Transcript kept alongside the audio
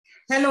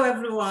Hello,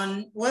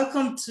 everyone.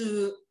 Welcome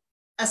to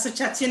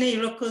Asociazione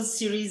Iroko's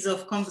series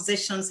of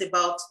conversations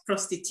about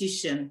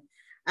prostitution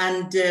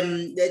and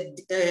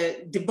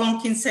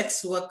debunking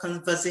sex work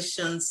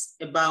conversations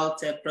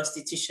about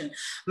prostitution.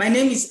 My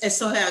name is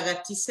Esohe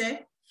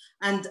Agatise,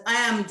 and I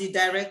am the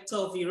director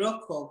of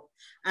Iroko.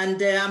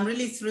 And I'm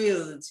really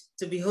thrilled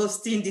to be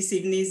hosting this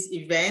evening's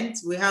event.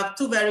 We have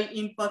two very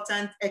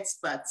important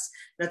experts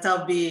that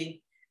will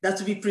be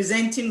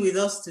presenting with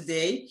us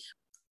today.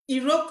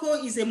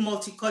 Iroko is a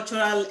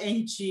multicultural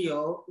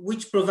NGO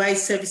which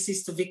provides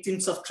services to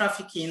victims of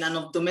trafficking and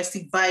of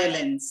domestic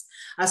violence,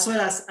 as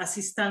well as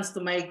assistance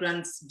to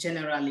migrants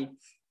generally.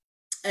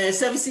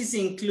 Services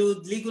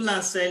include legal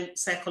and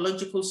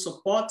psychological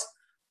support,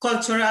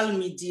 cultural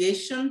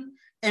mediation,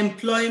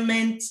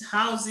 employment,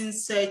 housing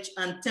search,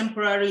 and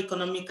temporary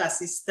economic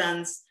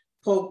assistance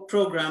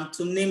program,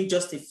 to name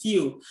just a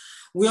few.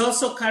 We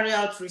also carry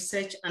out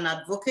research and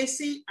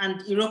advocacy,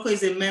 and Iroko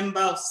is a member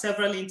of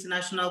several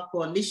international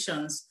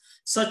coalitions,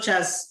 such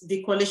as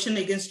the Coalition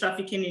Against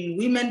Trafficking in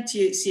Women,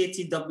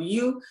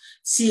 CATW,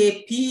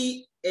 CAP,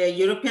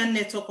 European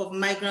Network of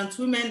Migrant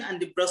Women, and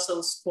the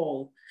Brussels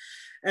Poll.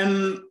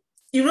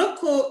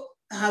 Iroko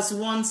has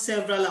won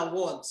several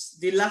awards,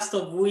 the last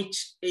of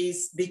which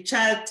is the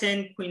Child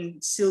 10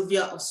 Queen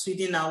Sylvia of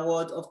Sweden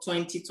Award of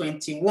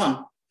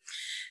 2021.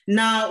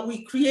 Now,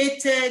 we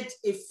created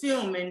a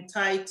film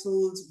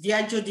entitled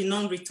Viaggio di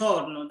non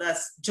ritorno,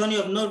 that's Journey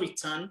of No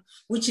Return,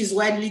 which is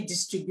widely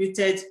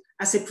distributed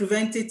as a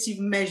preventative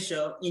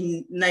measure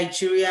in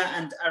Nigeria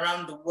and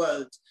around the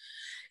world.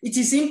 It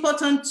is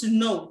important to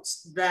note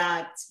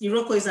that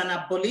Iroko is an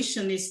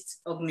abolitionist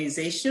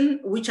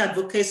organization which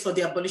advocates for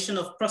the abolition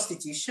of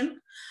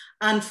prostitution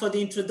and for the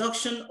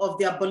introduction of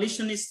the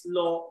abolitionist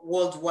law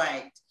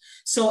worldwide.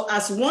 So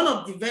as one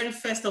of the very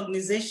first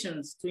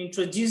organizations to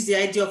introduce the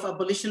idea of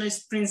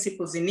abolitionist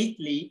principles in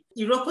Italy,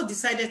 Iroko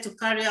decided to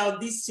carry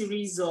out this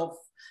series of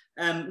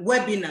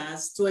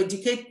webinars to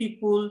educate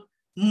people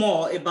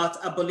more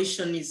about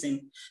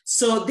abolitionism.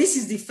 So this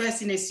is the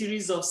first in a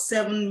series of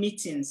 7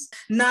 meetings.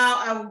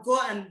 Now I will go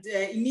and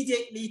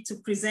immediately to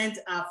present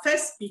our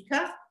first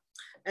speaker,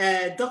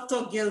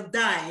 Dr. Gail,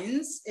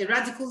 a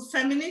radical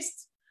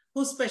feminist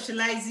who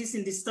specializes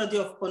in the study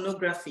of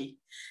pornography.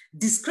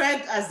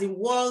 Described as the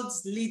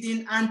world's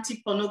leading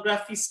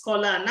anti-pornography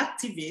scholar and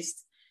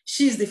activist,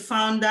 she is the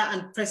founder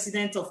and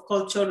president of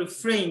Culture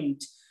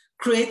Reframed,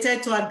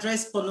 created to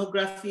address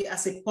pornography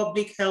as a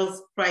public health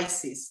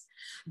crisis.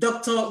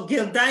 Dr.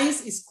 Gail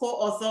is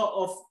co-author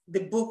of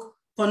the book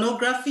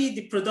Pornography,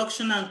 the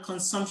Production and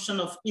Consumption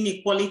of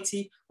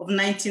Inequality of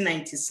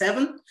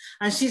 1997.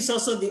 And she's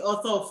also the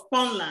author of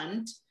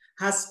Pornland,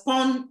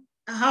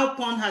 How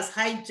Porn Has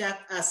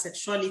Hijacked Our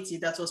Sexuality,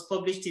 that was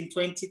published in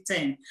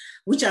 2010,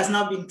 which has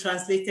now been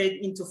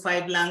translated into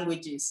 5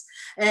 languages.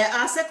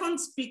 Our second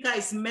speaker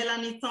is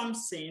Melanie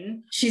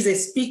Thompson. She's a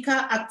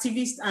speaker,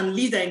 activist, and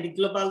leader in the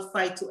global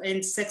fight to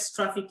end sex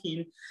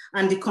trafficking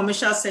and the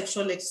commercial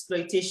sexual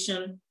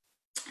exploitation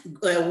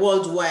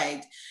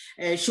worldwide.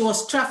 She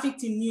was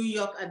trafficked in New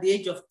York at the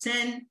age of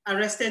 10,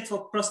 arrested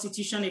for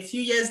prostitution a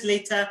few years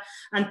later,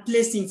 and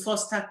placed in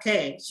foster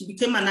care. She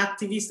became an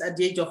activist at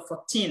the age of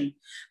 14.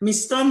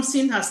 Ms.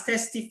 Thompson has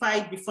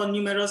testified before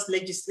numerous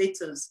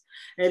legislatures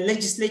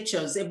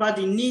about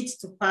the need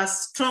to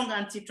pass strong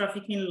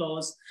anti-trafficking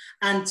laws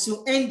and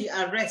to end the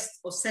arrest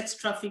of sex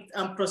trafficked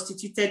and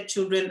prostituted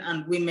children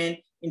and women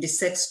in the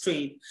sex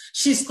trade.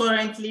 She's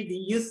currently the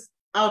youth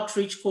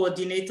outreach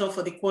coordinator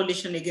for the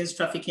Coalition Against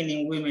Trafficking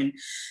in Women.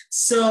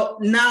 So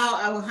now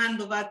I will hand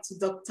over to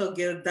Dr.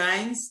 Gail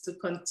to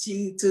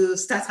continue to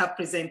start her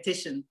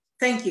presentation.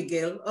 Thank you,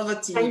 Gail. Over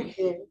to you. Thank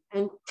you.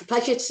 And a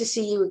pleasure to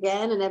see you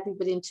again and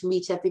everybody, and to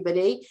meet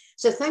everybody.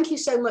 So thank you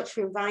so much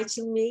for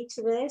inviting me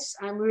to this.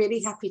 I'm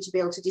really happy to be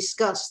able to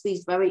discuss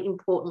these very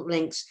important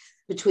links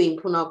between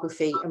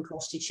pornography and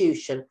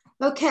prostitution.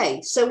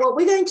 Okay, so what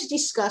we're going to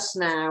discuss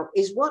now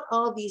is what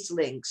are these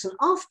links? And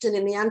often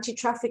in the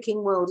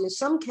anti-trafficking world, in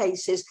some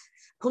cases,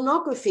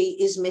 pornography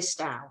is missed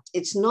out.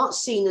 It's not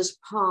seen as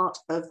part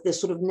of the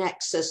sort of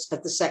nexus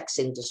of the sex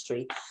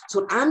industry.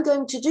 So what I'm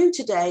going to do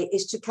today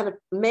is to kind of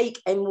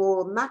make a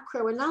more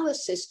macro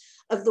analysis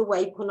of the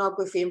way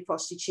pornography and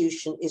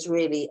prostitution is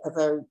really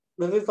a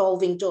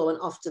revolving door and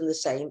often the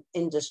same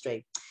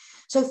industry.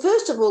 So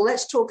first of all,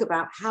 let's talk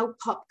about how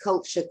pop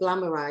culture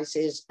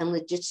glamorizes and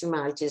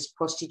legitimizes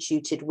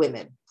prostituted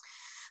women.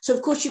 So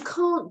of course, you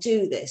can't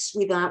do this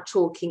without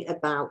talking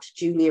about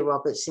Julia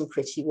Roberts in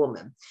Pretty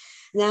Woman.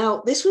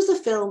 Now, this was the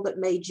film that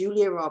made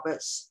Julia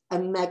Roberts a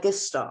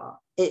megastar.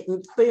 It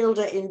billed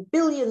her in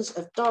billions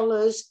of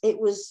dollars. It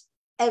was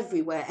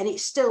everywhere. And it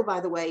still, by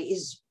the way,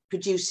 is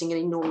producing an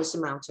enormous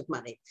amount of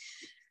money.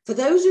 For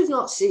those who've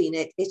not seen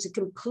it, it's a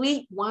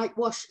complete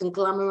whitewash and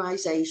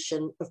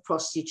glamorization of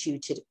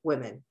prostituted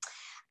women.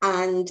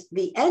 And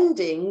the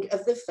ending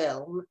of the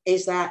film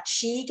is that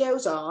she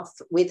goes off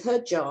with her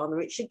John,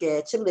 Richard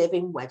Gere, to live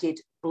in wedded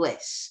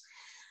bliss.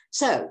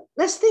 So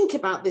let's think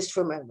about this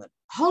for a moment.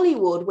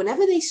 Hollywood,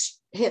 whenever they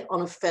hit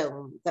on a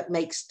film that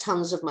makes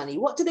tons of money,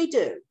 what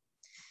do?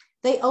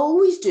 they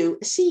always do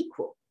a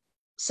sequel.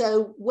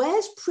 So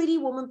where's Pretty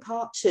Woman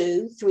Part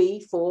 2,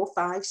 3, 4,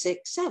 5,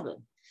 6, 7?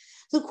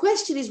 The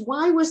question is,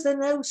 why was there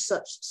no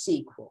such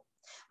sequel?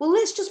 Well,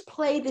 let's just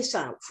play this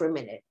out for a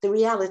minute, the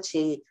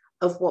reality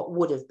of what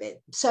would have been.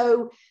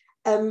 So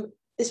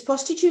this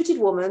prostituted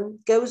woman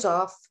goes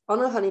off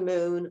on a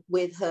honeymoon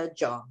with her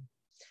John.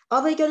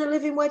 Are they going to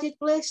live in wedded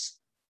bliss?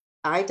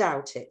 I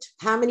doubt it.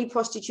 How many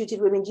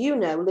prostituted women do you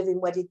know live in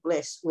wedded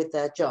bliss with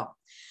their John?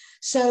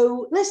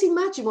 So let's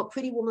imagine what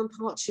Pretty Woman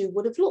Part 2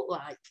 would have looked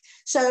like.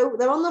 So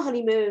they're on the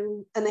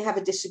honeymoon and they have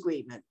a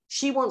disagreement.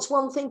 She wants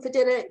one thing for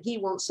dinner, he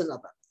wants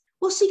another.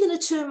 What's he going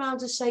to turn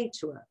around and say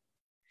to her?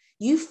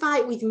 You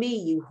fight with me,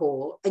 you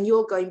whore, and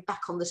you're going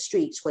back on the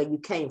streets where you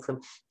came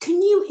from.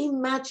 Can you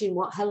imagine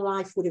what her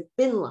life would have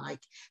been like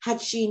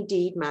had she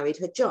indeed married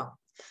her John?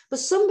 But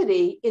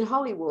somebody in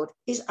Hollywood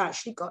has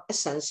actually got a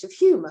sense of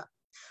humor.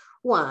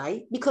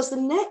 Why? Because the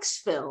next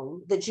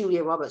film that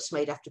Julia Roberts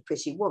made after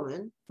Pretty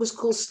Woman was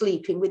called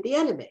Sleeping with the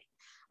Enemy,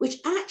 which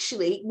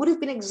actually would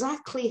have been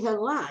exactly her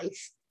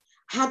life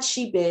had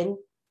she been,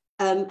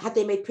 had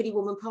they made Pretty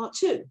Woman Part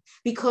 2,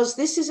 because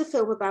this is a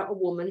film about a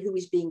woman who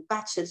is being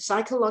battered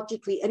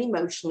psychologically and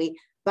emotionally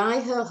by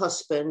her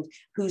husband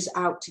who's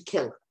out to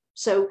kill her.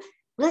 So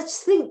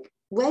let's think,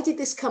 where did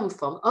this come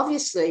from?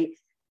 Obviously,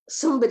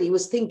 somebody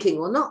was thinking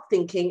or not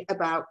thinking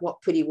about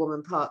what Pretty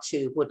Woman Part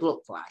 2 would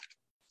look like.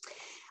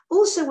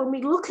 Also, when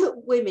we look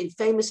at women,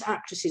 famous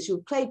actresses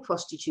who played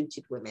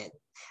prostituted women,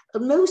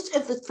 most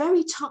of the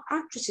very top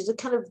actresses are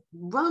kind of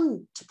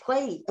run to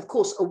play, of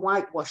course, a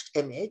whitewashed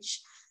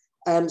image.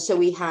 So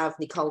we have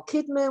Nicole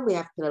Kidman, we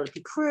have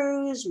Penelope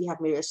Cruz, we have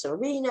Mira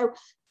Sorvino.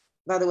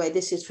 By the way,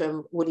 this is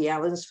from Woody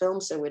Allen's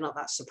film, so we're not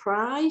that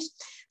surprised.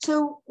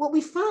 So what we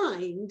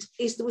find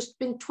is there has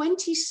been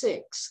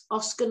 26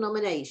 Oscar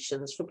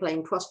nominations for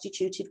playing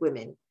prostituted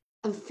women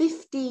and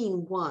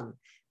 15 won.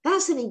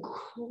 That's an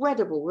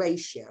incredible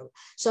ratio.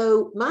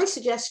 So my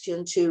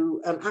suggestion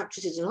to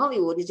actresses in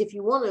Hollywood is, if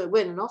you want to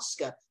win an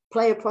Oscar,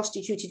 play a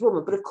prostituted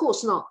woman, but of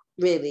course not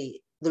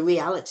really the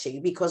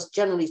reality, because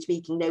generally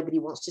speaking, nobody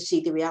wants to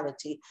see the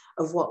reality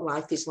of what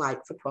life is like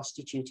for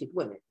prostituted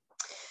women.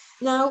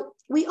 Now,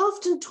 we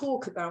often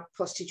talk about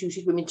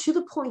prostituted women to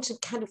the point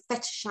of kind of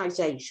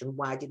fetishization.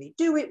 Why do they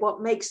do it?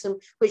 What makes them,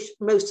 which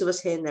most of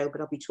us here know,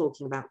 but I'll be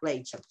talking about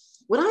later.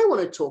 What I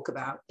want to talk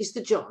about is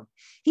the John.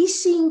 He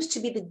seems to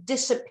be the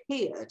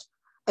disappeared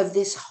of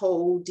this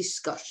whole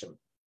discussion.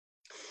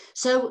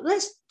 So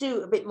let's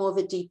do a bit more of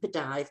a deeper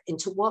dive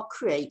into what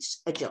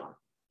creates a John.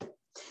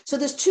 So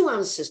there's two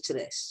answers to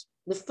this.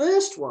 The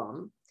first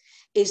one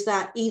is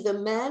that either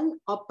men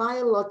are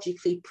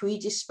biologically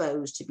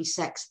predisposed to be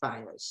sex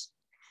buyers,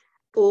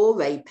 or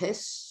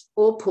rapists,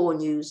 or porn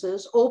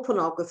users, or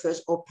pornographers,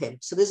 or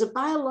pimps. So there's a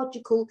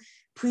biological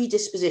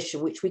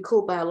predisposition, which we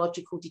call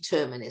biological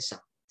determinism.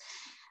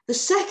 The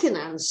second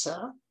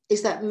answer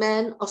is that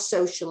men are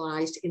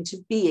socialized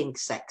into being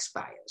sex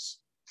buyers,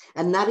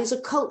 and that is a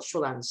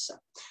cultural answer.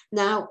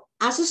 Now,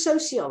 as a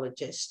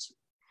sociologist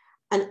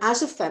and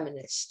as a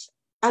feminist,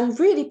 and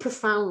really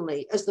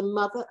profoundly as the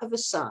mother of a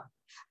son,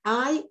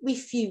 I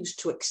refuse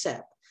to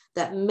accept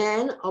that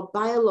men are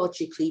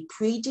biologically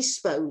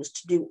predisposed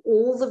to do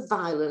all the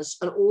violence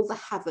and all the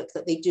havoc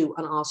that they do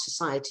on our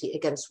society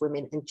against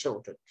women and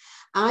children.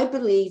 I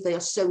believe they are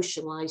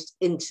socialized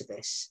into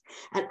this.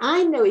 And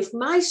I know if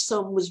my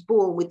son was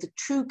born with the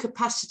true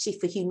capacity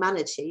for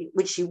humanity,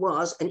 which he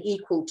was, and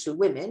equal to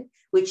women,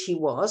 which he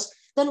was,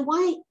 then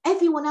why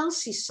everyone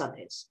else's son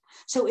is?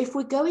 So if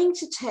we're going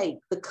to take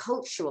the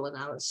cultural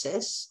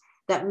analysis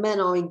that men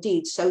are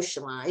indeed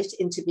socialized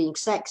into being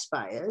sex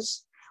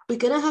buyers, we're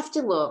going to have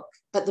to look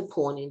at the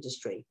porn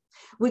industry,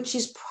 which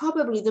is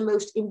probably the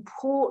most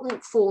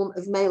important form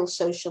of male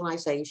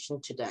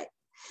socialization today.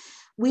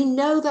 We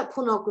know that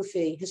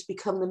pornography has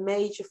become the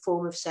major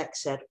form of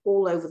sex ed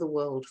all over the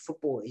world for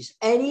boys.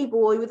 Any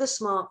boy with a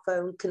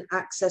smartphone can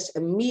access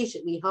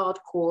immediately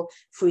hardcore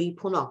free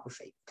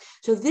pornography.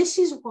 So this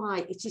is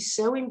why it is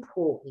so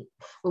important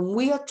when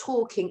we are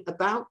talking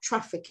about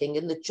trafficking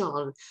in the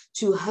John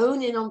to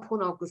hone in on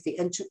pornography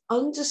and to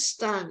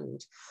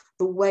understand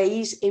the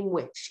ways in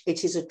which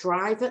it is a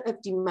driver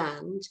of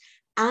demand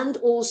and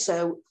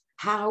also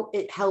how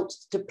it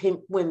helps to pimp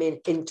women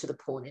into the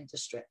porn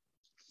industry.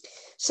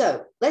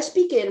 So let's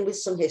begin with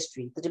some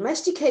history. The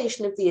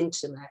domestication of the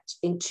internet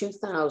in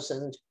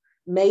 2000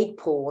 made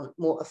porn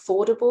more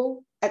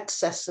affordable,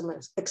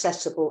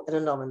 accessible, and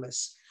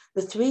anonymous.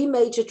 The three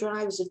major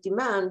drivers of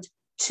demand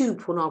to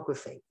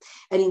pornography.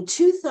 And in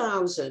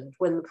 2000,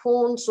 when the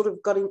porn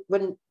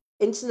when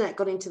internet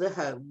got into the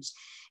homes,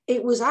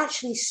 it was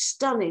actually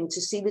stunning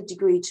to see the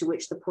degree to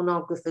which the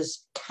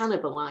pornographers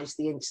cannibalized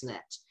the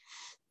internet.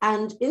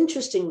 And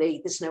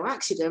interestingly, there's no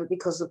accident,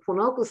 because the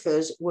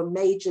pornographers were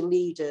major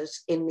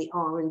leaders in the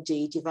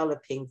R&D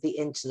developing the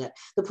internet.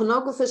 The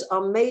pornographers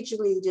are major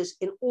leaders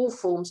in all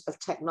forms of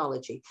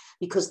technology,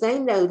 because they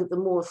know that the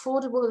more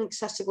affordable and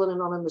accessible and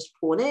anonymous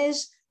porn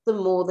is, the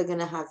more they're going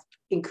to have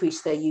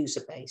increased their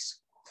user base.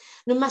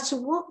 No matter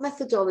what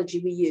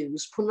methodology we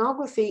use,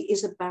 pornography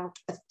is about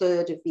a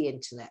third of the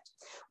internet,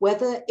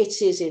 whether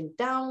it is in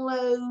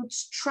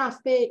downloads,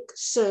 traffic,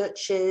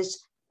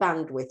 searches,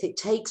 bandwidth. It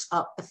takes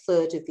up a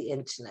third of the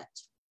internet.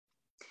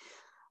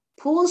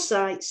 Porn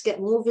sites get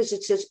more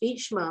visitors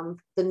each month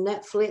than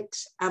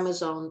Netflix,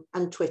 Amazon,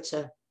 and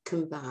Twitter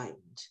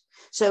combined.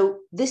 So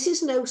this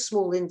is no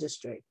small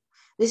industry.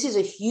 This is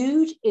a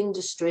huge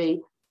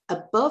industry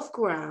above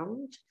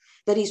ground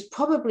that is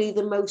probably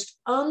the most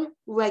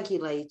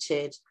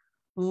unregulated,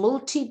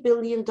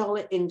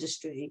 multi-billion-dollar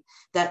industry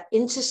that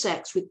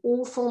intersects with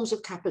all forms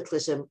of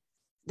capitalism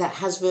that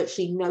has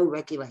virtually no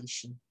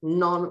regulation,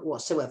 none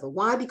whatsoever.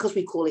 Why? Because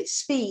we call it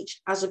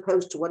speech as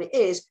opposed to what it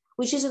is,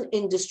 which is an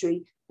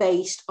industry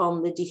based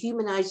on the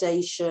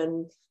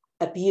dehumanization,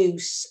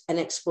 abuse, and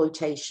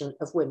exploitation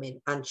of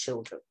women and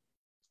children.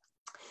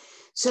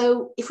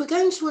 So if we're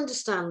going to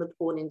understand the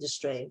porn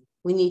industry,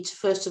 we need to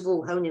first of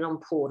all hone in on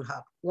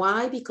Pornhub.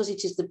 Why? Because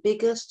it is the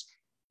biggest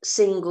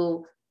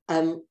single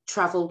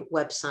traveled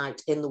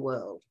website in the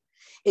world.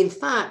 In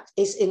fact,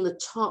 it's in the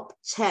top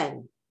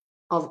 10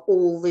 of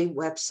all the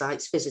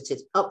websites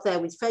visited, up there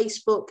with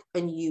Facebook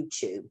and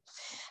YouTube.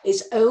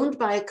 It's owned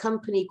by a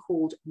company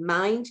called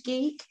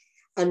MindGeek,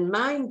 and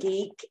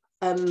MindGeek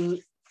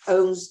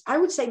owns, I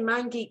would say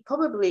MindGeek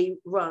probably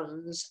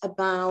runs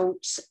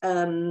about,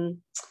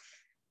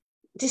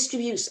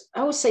 distributes,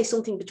 I would say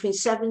something between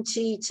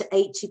 70 to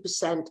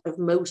 80% of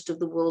most of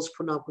the world's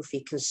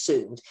pornography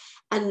consumed.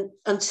 And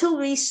until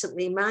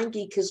recently,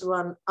 MindGeek has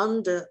gone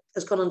under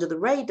the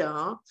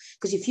radar,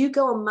 because if you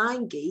go on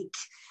MindGeek,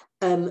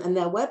 and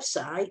their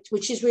website,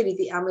 which is really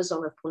the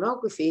Amazon of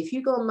pornography, if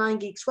you go on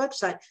MindGeek's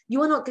website, you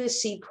are not going to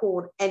see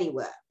porn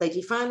anywhere. They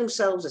define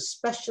themselves as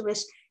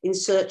specialists in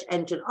search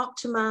engine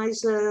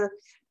optimizer,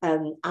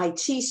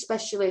 IT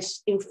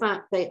specialists. In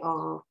fact, they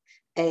are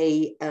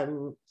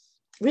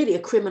really a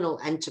criminal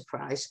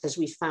enterprise, as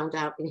we found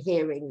out in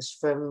hearings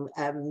from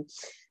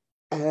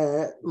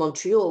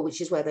Montreal, which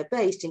is where they're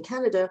based in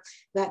Canada,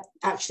 that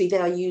actually they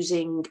are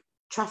using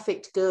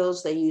trafficked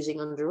girls, they're using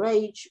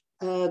underage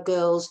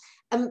girls.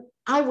 And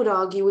I would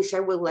argue, which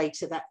I will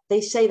later, that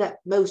they say that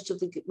most of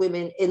the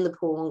women in the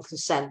porn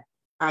consent.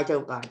 I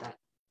don't buy that.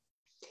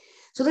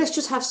 So let's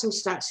just have some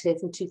stats here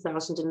from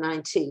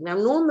 2019. Now,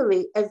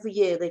 normally every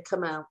year they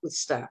come out with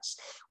stats.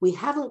 We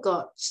haven't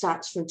got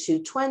stats from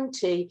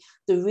 2020.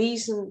 The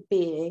reason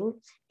being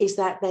is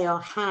that they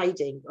are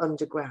hiding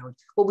underground.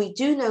 What we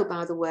do know,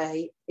 by the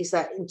way, is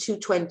that in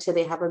 2020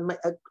 they have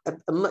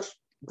a much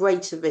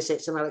greater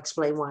visits, and I'll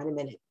explain why in a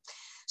minute.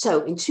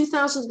 So in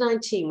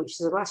 2019, which is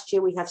the last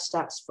year we have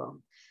stats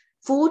from,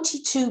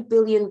 42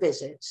 billion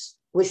visits,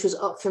 which was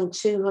up from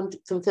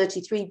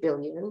 33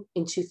 billion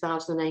in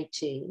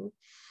 2018,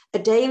 a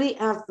daily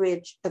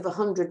average of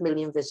 100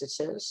 million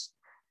visitors,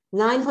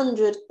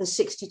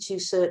 962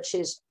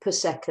 searches per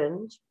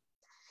second.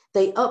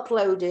 They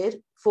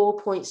uploaded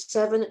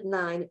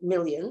 4.79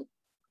 million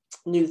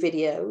new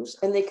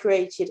videos, and they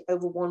created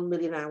over 1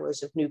 million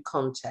hours of new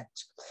content.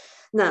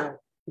 Now,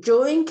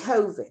 during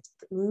COVID,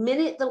 the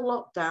minute the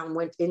lockdown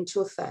went into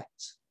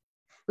effect,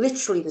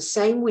 literally the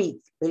same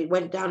week that it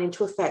went down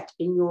into effect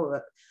in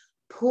Europe,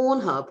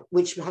 Pornhub,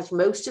 which has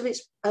most of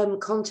its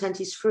content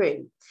is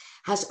free,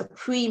 has a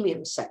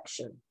premium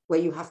section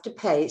where you have to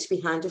pay. It's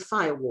behind a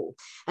firewall.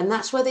 And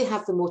that's where they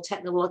have the more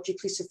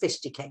technologically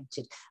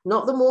sophisticated,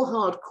 not the more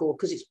hardcore,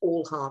 because it's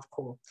all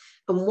hardcore.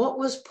 And what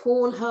was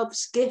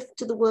Pornhub's gift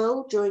to the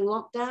world during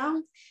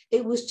lockdown?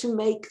 It was to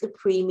make the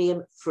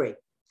premium free.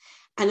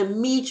 And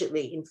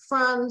immediately in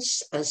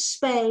France and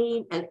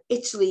Spain and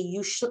Italy,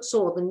 you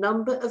saw the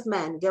number of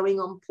men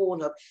going on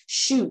Pornhub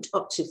shoot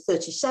up to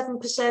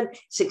 37%,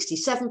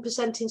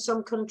 67% in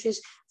some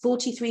countries,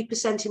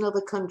 43% in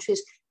other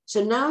countries.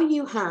 So now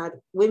you had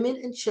women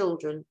and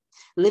children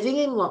living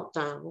in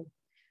lockdown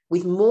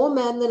with more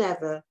men than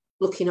ever,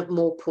 looking at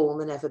more porn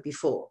than ever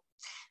before.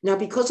 Now,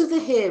 because of the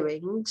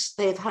hearings,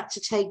 they've had to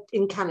take,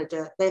 in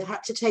Canada, they've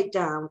had to take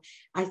down,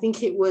 I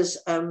think it was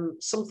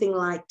something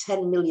like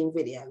 10 million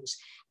videos.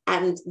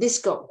 And this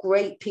got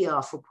great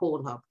PR for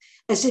Pornhub,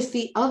 as if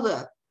the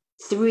other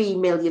 3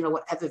 million or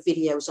whatever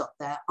videos up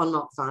there are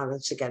not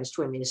violence against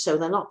women. So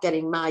they're not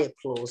getting my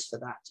applause for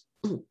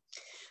that.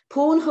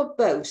 Pornhub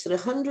boasts that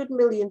 100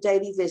 million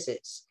daily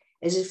visits,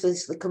 as if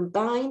it's the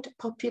combined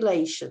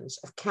populations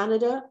of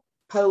Canada,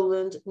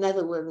 Poland,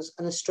 Netherlands,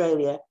 and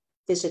Australia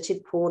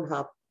visited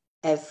Pornhub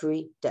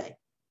every day.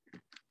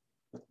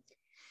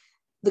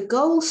 The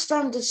gold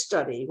standard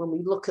study, when we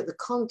look at the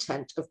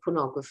content of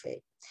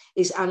pornography,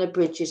 is Anna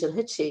Bridges and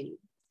her team.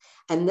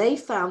 And they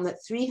found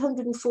that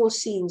 304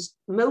 scenes,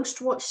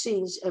 most watched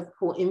scenes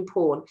in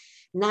porn,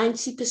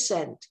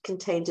 90%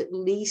 contained at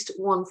least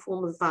one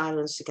form of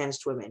violence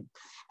against women.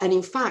 And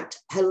in fact,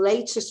 her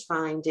latest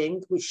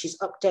finding, which she's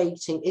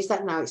updating, is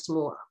that now it's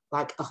more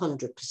like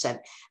 100%.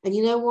 And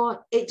you know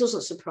what? It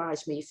doesn't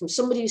surprise me. From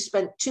somebody who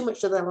spent too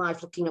much of their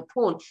life looking at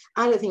porn,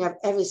 I don't think I've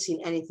ever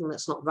seen anything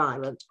that's not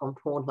violent on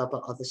Pornhub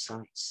or other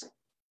sites.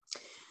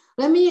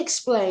 Let me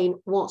explain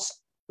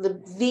what's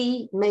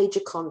the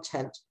major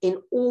content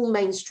in all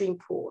mainstream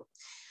porn.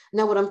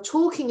 Now, what I'm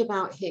talking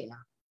about here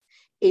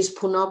is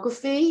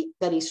pornography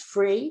that is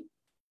free,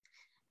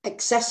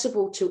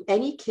 accessible to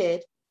any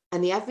kid,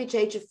 and the average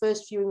age of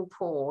first viewing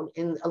porn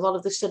in a lot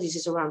of the studies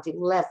is around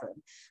 11,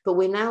 but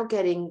we're now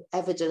getting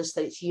evidence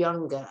that it's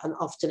younger and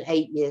often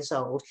 8 years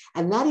old.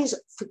 And that is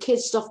for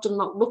kids often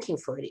not looking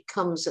for it, it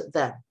comes at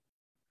them.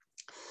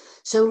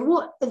 So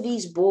what are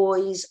these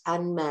boys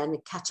and men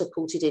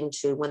catapulted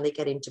into when they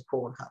get into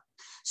Pornhub?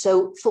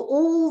 So for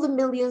all the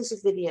millions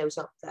of videos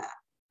up there,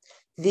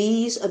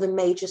 these are the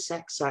major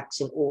sex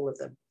acts in all of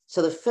them.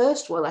 So the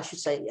first, well, I should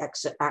say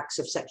acts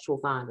of sexual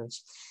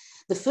violence.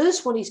 The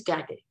first one is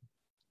gagging,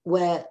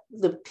 where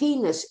the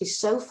penis is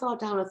so far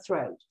down her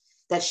throat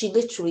that she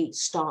literally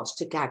starts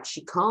to gag.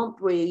 She can't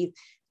breathe,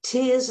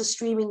 tears are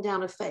streaming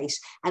down her face.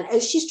 And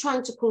as she's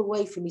trying to pull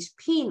away from his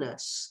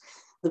penis,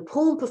 the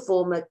porn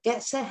performer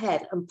gets her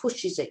head and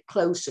pushes it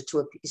closer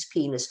to his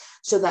penis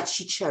so that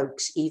she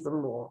chokes even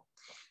more.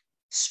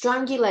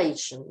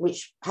 Strangulation,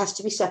 which has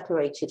to be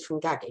separated from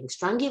gagging.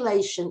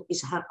 Strangulation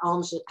is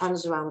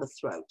hands around the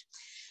throat.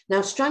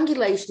 Now,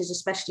 strangulation is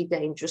especially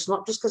dangerous,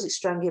 not just because it's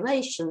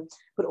strangulation,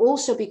 but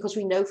also because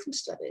we know from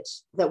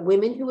studies that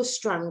women who are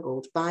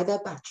strangled by their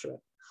batterer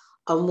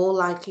are more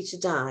likely to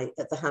die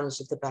at the hands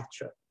of the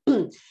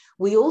batterer.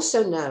 We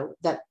also know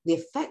that the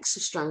effects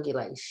of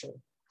strangulation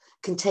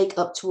can take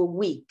up to a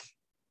week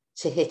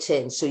to hit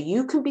in. So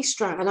you can be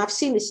strangled, and I've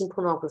seen this in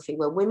pornography,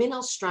 where women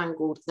are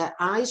strangled, their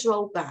eyes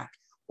roll back,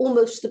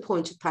 almost to the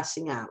point of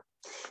passing out.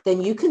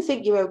 Then you can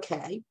think you're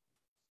okay,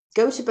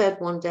 go to bed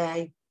one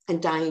day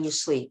and die in your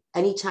sleep,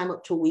 anytime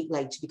up to a week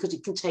later, because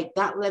it can take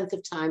that length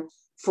of time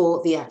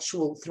for the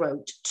actual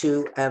throat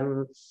to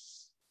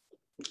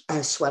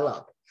swell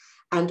up.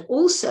 And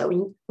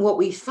also what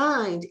we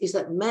find is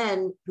that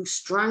men who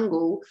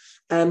strangle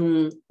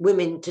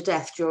women to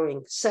death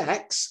during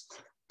sex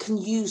can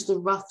use the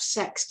rough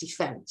sex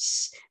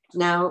defense.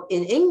 Now,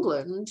 in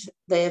England,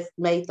 they have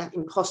made that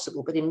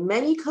impossible. But in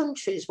many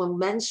countries, when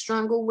men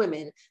strangle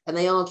women and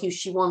they argue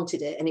she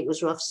wanted it and it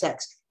was rough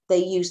sex, they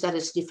use that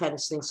as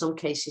defense. And in some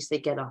cases, they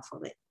get off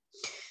on it.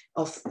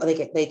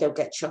 They don't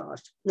get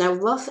charged. Now,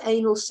 rough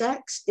anal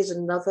sex is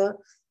another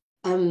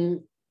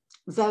one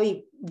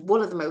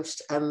of the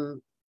most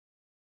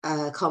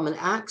common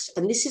acts.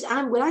 And this is,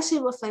 when I say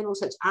rough anal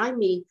sex, I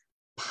mean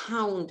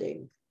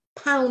pounding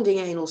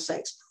anal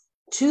sex,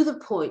 to the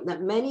point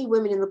that many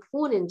women in the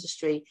porn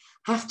industry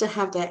have to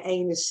have their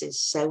anuses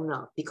sewn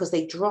up because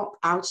they drop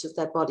out of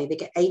their body. They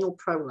get anal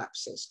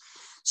prolapses.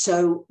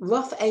 So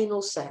rough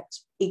anal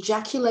sex,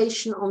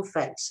 ejaculation on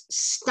face,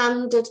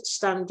 standard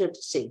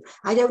scene.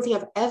 I don't think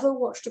I've ever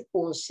watched a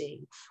porn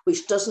scene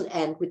which doesn't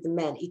end with the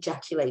men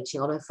ejaculating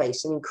on her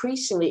face and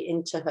increasingly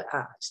into her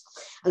eyes.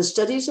 And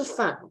studies have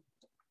found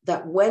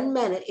that when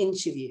men are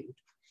interviewed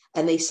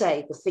and they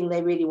say the thing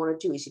they really want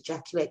to do is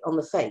ejaculate on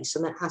the face,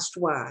 and they're asked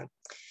why,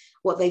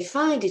 what they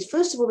find is,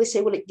 first of all, they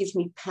say, well, it gives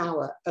me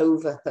power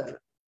over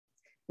her,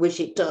 which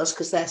it does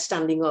because they're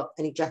standing up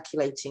and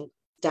ejaculating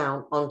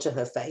down onto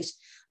her face.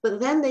 But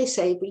then they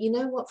say, but you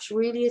know what's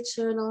really a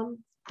turn on?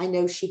 I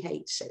know she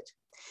hates it.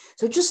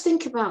 So just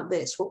think about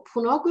this. What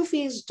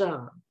pornography has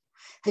done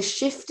has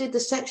shifted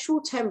the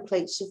sexual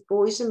templates of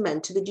boys and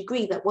men to the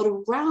degree that what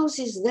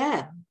arouses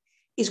them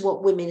is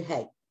what women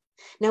hate.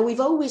 Now, we've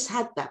always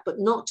had that, but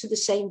not to the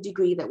same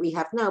degree that we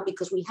have now,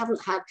 because we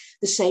haven't had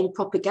the same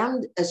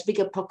propaganda, as big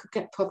a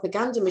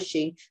propaganda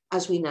machine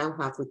as we now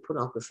have with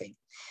pornography.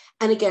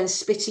 And again,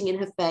 spitting in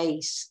her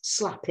face,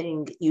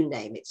 slapping, you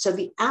name it. So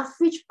the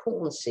average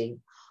porn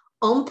scene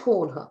on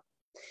Pornhub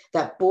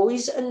that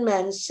boys and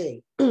men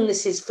see,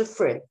 this is for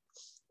free,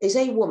 is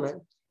a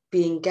woman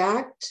being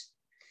gagged,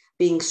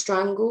 being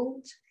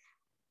strangled,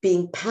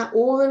 being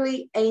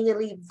orally,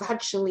 anally,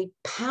 vaginally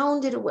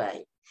pounded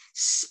away,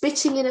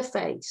 spitting in her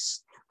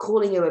face,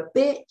 calling her a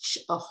bitch,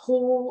 a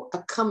whore, a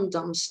cum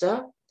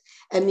dumpster.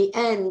 And the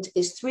end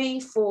is 3,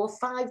 4,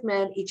 5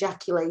 men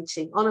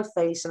ejaculating on her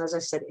face and, as I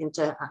said,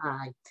 into her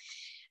eye.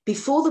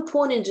 Before the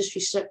porn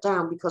industry shut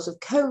down because of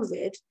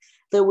COVID,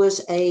 there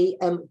was a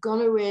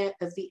gonorrhea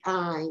of the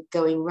eye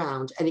going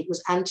round, and it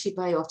was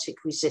antibiotic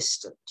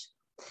resistant.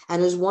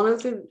 And as one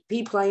of the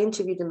people I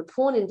interviewed in the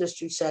porn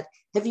industry said,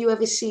 have you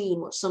ever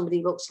seen what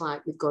somebody looks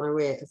like with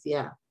gonorrhea of the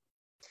eye?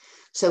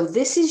 So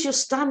this is your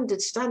standard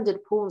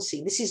porn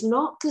scene. This is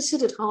not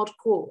considered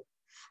hardcore.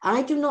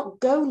 I do not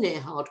go near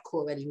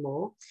hardcore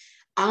anymore.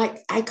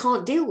 I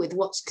can't deal with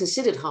what's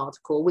considered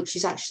hardcore, which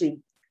is actually,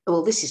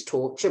 well, this is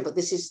torture, but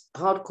this is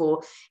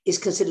hardcore, is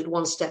considered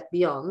one step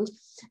beyond,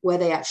 where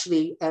they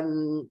actually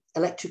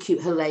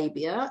electrocute her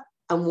labia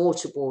and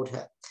waterboard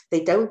her.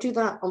 They don't do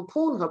that on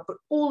Pornhub, but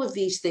all of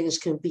these things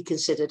can be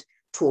considered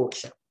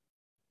torture.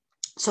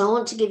 So I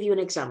want to give you an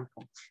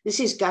example. This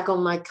is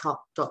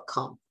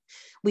gagonmycock.com.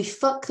 We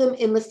fuck them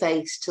in the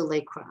face till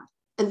they cry.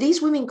 And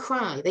these women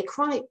cry. They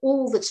cry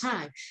all the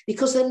time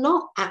because they're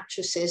not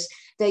actresses.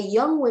 They're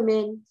young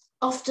women,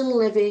 often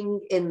living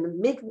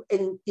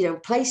in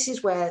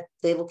places where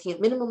they're looking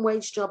at minimum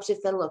wage jobs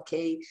if they're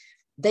lucky,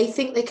 They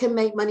think they can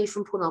make money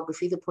from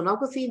pornography. The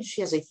pornography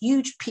industry has a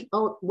huge,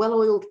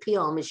 well-oiled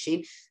PR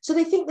machine. So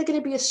they think they're going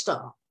to be a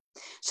star.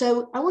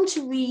 So I want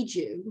to read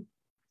you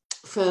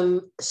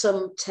from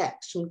some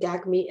text from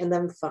Gag Me and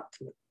Then Fuck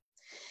Me.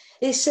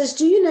 It says,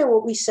 do you know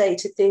what we say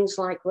to things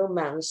like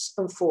romance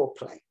and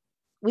foreplay?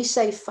 We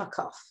say, fuck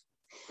off.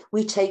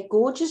 We take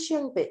gorgeous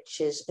young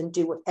bitches and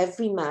do what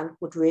every man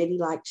would really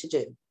like to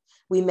do.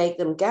 We make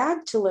them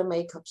gag till their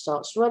makeup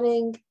starts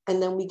running,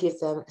 and then we give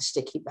them a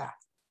sticky bath.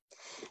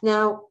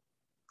 Now,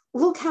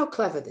 look how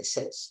clever this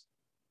is.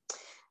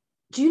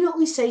 Do you know what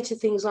we say to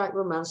things like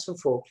romance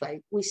and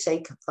foreplay? We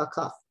say, fuck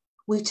off.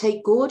 We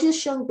take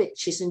gorgeous young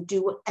bitches and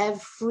do what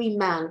every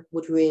man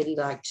would really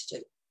like to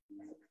do.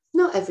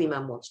 Not every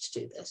man wants to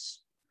do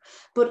this.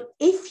 But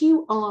if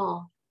you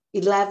are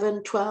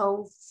 11,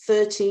 12,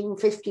 13,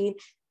 15,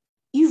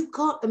 you've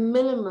got a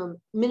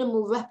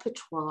minimal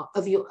repertoire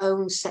of your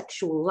own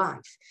sexual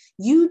life.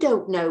 You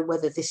don't know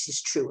whether this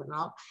is true or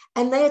not.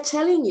 And they are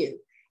telling you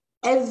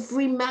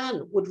every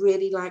man would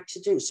really like to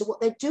do. So what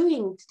they're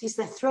doing is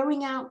they're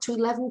throwing out to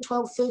 11,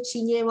 12,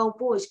 13-year-old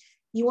boys,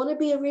 you want to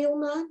be a real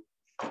man?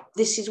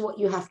 This is what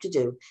you have to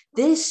do.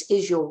 This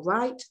is your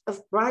rite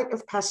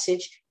of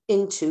passage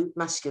into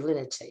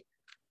masculinity.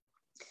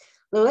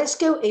 Now let's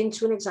go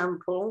into an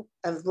example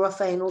of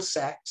rough anal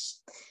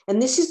sex.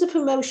 And this is the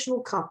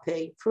promotional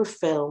copy for a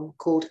film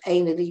called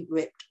Anally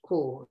Ripped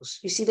Whores.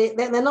 You see,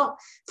 they're not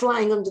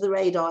flying under the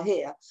radar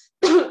here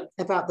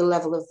about the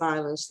level of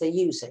violence they're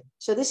using.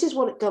 So this is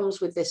what it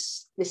comes with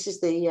this. This is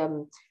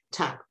the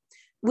tag.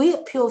 We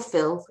at Pure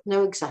Filth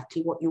know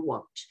exactly what you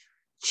want.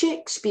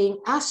 Chicks being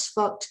ass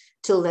fucked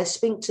till their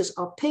sphincters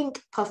are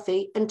pink,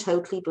 puffy, and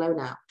totally blown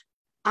out.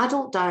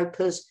 Adult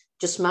diapers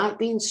just might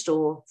be in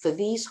store for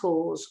these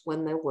whores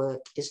when their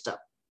work is done.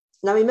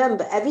 Now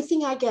remember,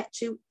 everything I get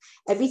to,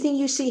 everything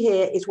you see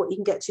here is what you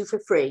can get to for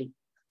free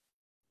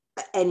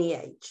at any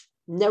age.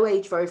 No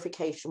age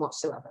verification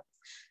whatsoever.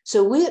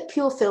 So we at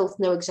Pure Filth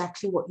know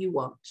exactly what you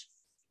want.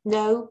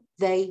 No,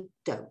 they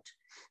don't.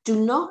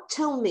 Do not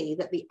tell me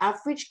that the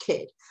average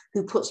kid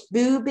who puts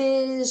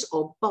boobies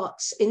or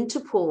butts into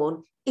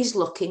porn is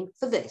looking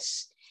for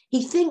this.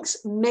 He thinks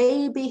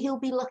maybe he'll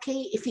be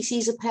lucky if he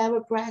sees a pair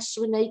of breasts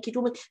or a naked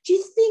woman. Do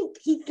you think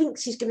he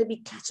thinks he's going to be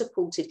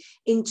catapulted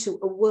into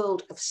a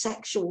world of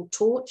sexual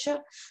torture?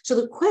 So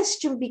the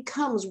question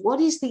becomes, what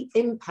is the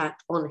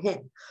impact on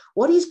him?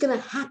 What is going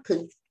to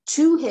happen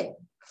to him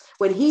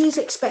when he is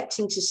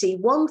expecting to see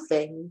one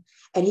thing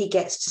and he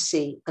gets to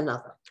see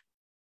another?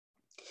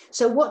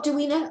 So what do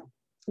we know?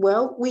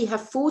 Well, we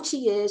have 40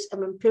 years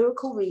of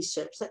empirical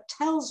research that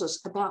tells us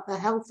about the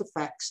health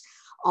effects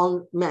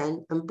on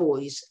men and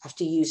boys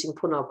after using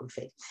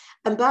pornography.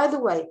 And by the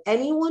way,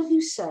 anyone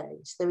who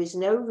says there is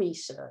no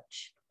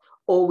research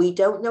or we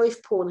don't know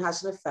if porn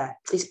has an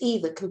effect is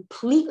either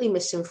completely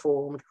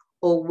misinformed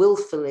or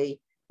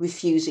willfully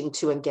refusing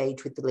to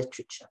engage with the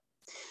literature.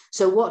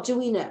 So what do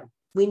we know?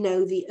 We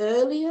know the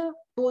earlier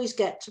boys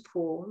get to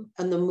porn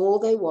and the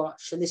more they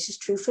watch, and this is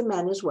true for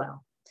men as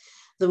well,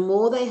 the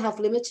more they have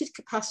limited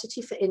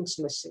capacity for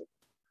intimacy,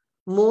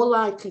 more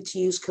likely to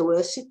use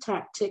coercive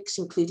tactics,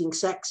 including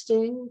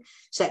sexting,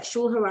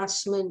 sexual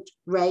harassment,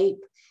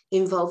 rape,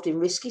 involved in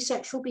risky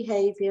sexual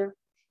behavior,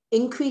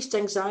 increased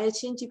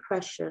anxiety and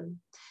depression,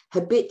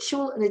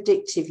 habitual and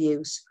addictive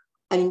use,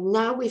 and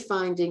now we're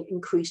finding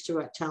increased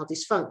erectile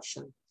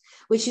dysfunction,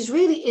 which is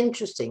really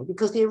interesting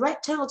because the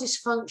erectile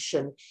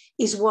dysfunction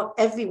is what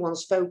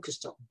everyone's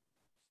focused on.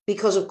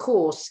 Because, of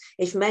course,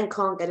 if men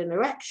can't get an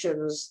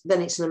erections,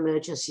 then it's an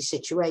emergency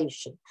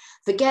situation.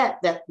 Forget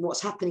that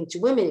what's happening to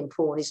women in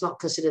porn is not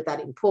considered that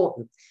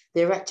important.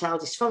 The erectile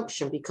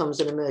dysfunction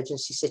becomes an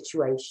emergency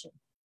situation.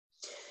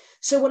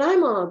 So what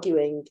I'm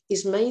arguing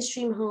is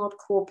mainstream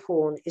hardcore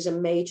porn is a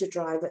major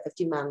driver of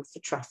demand for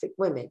trafficked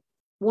women.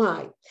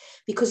 Why?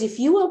 Because if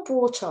you are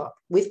brought up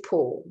with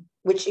porn,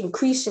 which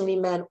increasingly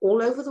men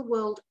all over the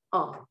world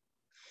are,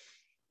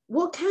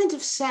 what kind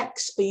of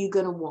sex are you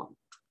going to want?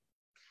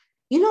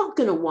 You're not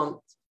going to want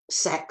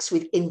sex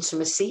with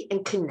intimacy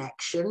and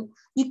connection.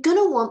 You're going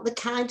to want the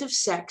kind of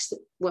sex that,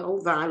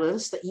 well,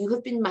 violence that you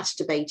have been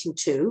masturbating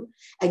to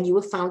and you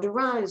have found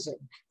arising.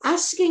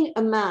 Asking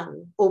a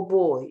man or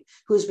boy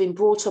who has been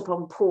brought up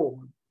on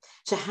porn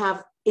to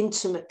have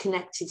intimate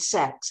connected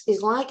sex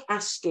is like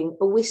asking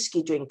a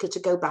whiskey drinker to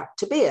go back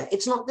to beer.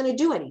 It's not going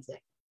to do anything.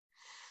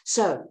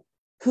 So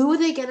who are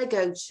they going to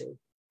go to?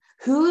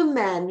 Who are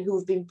men who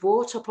have been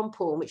brought up on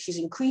porn, which is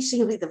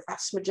increasingly the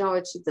vast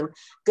majority of them,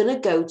 going to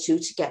go to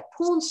get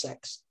porn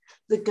sex?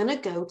 They're going to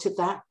go to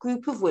that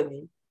group of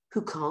women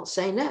who can't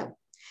say no.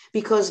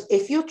 Because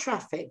if you're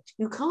trafficked,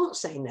 you can't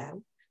say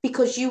no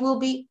because you will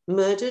be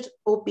murdered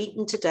or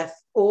beaten to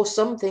death or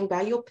something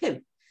by your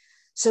pimp.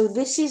 So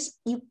this is,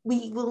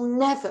 we will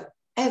never,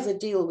 ever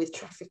deal with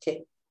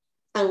trafficking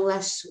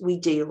unless we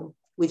deal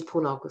with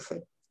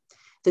pornography.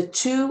 The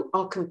two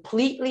are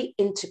completely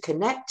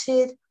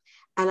interconnected.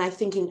 And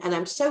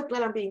I'm so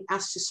glad I'm being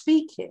asked to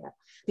speak here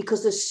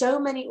because there's so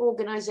many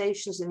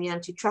organizations in the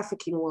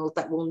anti-trafficking world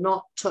that will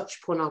not touch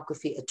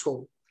pornography at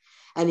all.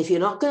 And if you're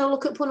not going to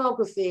look at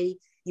pornography,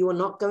 you are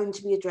not going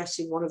to be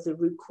addressing one of the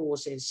root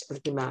causes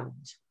of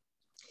demand.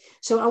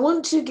 So I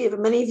want to give,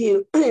 many of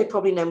you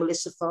probably know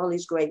Melissa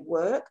Farley's great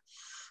work.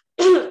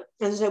 And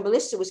so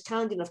Melissa was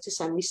kind enough to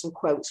send me some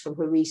quotes from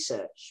her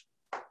research.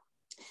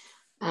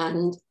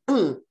 And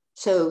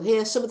so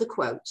here are some of the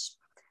quotes.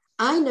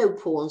 I know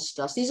porn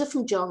stars, these are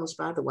from John's,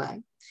 by the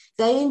way.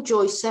 They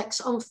enjoy sex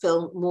on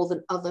film more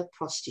than other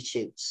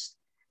prostitutes.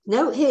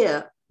 Note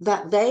here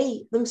that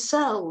they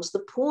themselves, the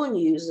porn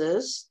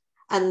users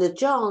and the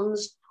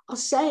Johns, are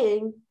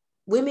saying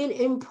women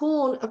in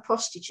porn are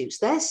prostitutes.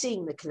 They're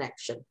seeing the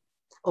connection,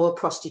 or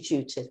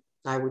prostituted,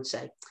 I would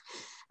say.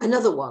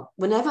 Another one,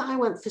 whenever I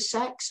went for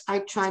sex,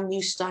 I'd try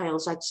new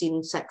styles I'd seen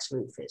in sex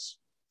movies.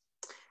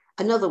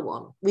 Another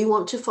one, we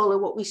want to follow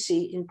what we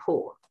see in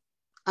porn.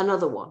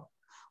 Another one,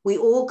 we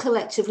all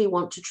collectively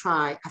want to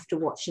try after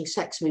watching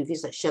sex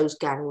movies that shows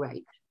gang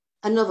rape.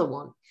 Another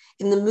one,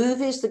 in the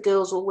movies, the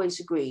girls always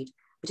agreed,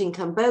 but in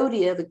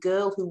Cambodia, the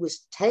girl who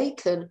was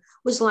taken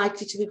was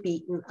likely to be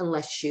beaten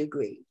unless she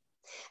agreed.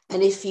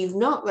 And if you've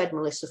not read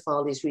Melissa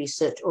Farley's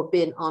research or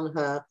been on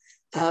her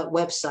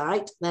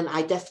website, then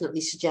I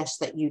definitely suggest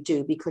that you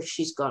do, because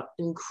she's got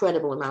an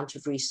incredible amount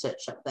of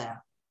research up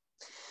there.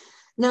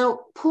 Now,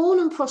 porn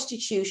and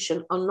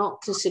prostitution are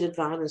not considered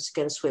violence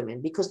against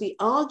women because the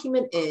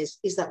argument is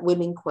that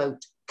women,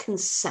 quote,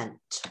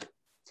 consent.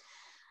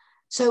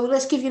 So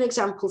let's give you an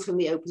example from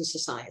the Open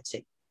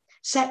Society.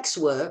 Sex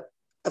work,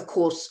 of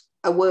course,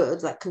 a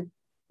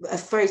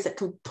phrase that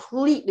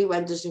completely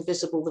renders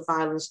invisible the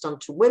violence done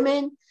to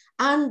women,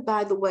 and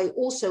by the way,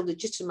 also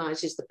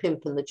legitimizes the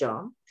pimp and the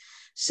John.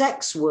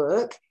 Sex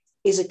work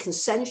is a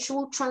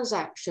consensual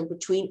transaction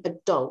between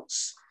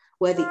adults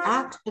where the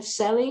act of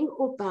selling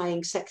or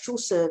buying sexual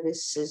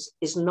services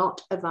is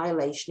not a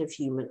violation of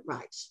human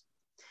rights.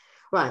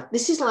 Right,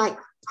 this is like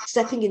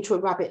stepping into a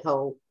rabbit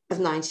hole of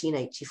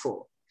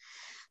 1984.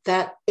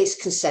 That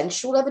it's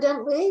consensual,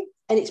 evidently,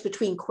 and it's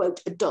between, quote,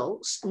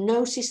 adults.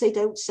 Notice they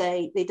don't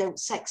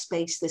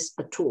sex-base this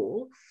at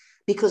all,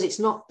 because it's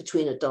not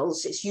between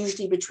adults. It's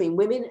usually between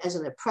women as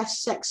an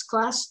oppressed sex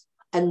class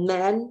and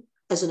men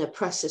as an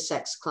oppressor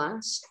sex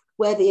class,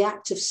 where the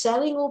act of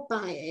selling or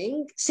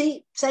buying,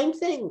 see, same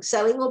thing,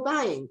 selling or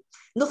buying.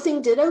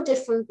 Nothing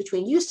different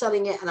between you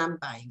selling it and I'm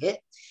buying it.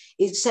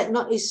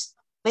 Is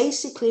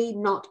basically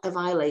not a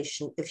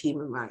violation of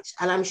human rights.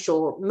 And I'm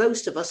sure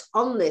most of us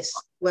on this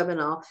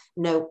webinar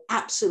know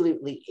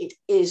absolutely it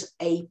is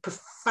a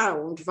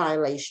profound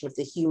violation of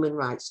the human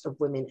rights of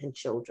women and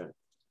children.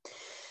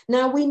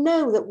 Now, we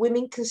know that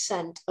women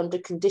consent under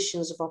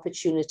conditions of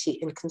opportunity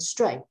and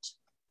constraint.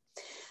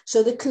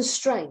 So the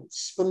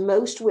constraints for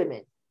most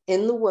women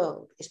in the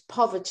world is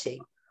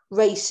poverty,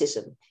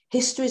 racism,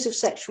 histories of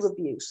sexual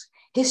abuse,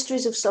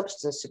 histories of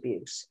substance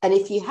abuse. And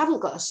if you haven't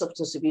got a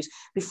substance abuse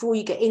before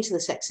you get into the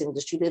sex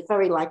industry, there's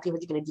very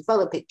likelihood you're going to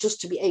develop it just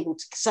to be able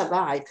to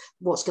survive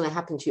what's going to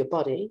happen to your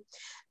body.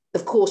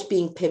 Of course,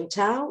 being pimped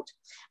out.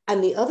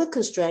 And the other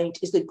constraint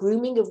is the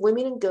grooming of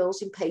women and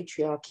girls in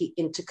patriarchy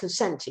into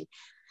consenting.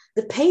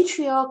 The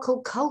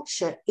patriarchal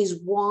culture is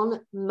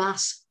one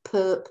mass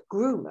perp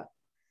groomer.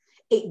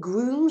 It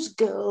grooms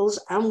girls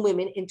and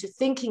women into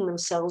thinking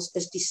themselves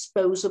as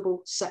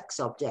disposable sex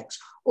objects,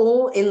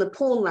 or in the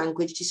porn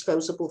language,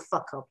 disposable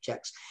fuck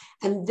objects.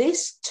 And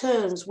this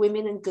turns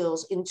women and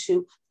girls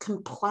into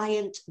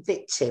compliant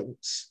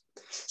victims.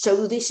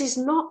 So this is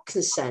not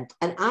consent.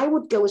 And I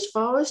would go as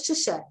far as to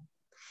say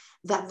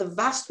that the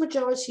vast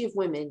majority of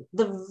women,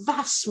 the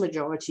vast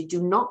majority,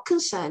 do not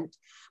consent,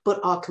 but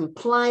are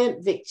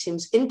compliant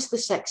victims into the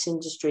sex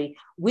industry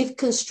with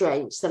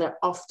constraints that are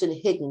often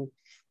hidden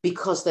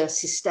because they're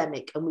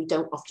systemic, and we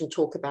don't often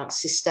talk about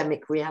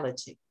systemic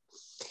reality.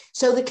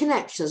 So the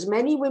connections,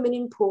 many women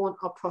in porn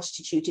are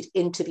prostituted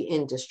into the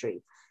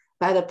industry.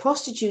 They're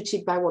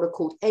prostituted by what are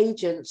called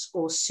agents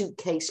or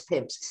suitcase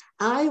pimps.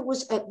 I've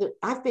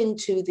been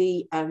to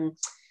the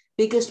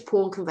biggest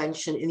porn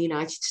convention in the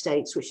United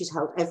States, which is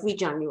held every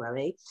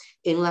January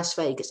in Las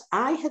Vegas.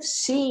 I have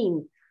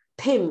seen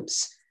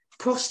pimps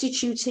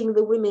prostituting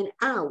the women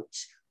out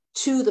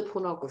to the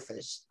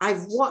pornographers.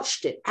 I've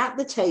watched it at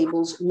the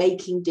tables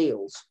making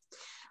deals.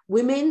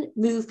 Women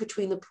move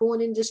between the porn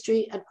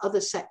industry and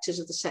other sectors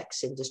of the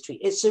sex industry.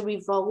 It's a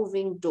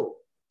revolving door.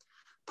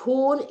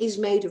 Porn is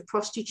made of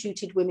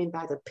prostituted women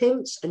by the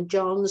pimps and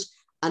johns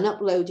and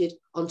uploaded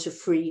onto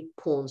free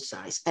porn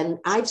sites. And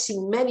I've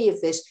seen many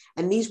of this,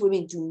 and these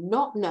women do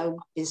not know,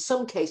 in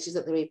some cases,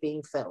 that they're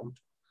being filmed.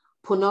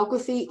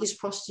 Pornography is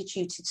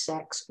prostituted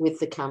sex with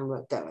the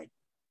camera going.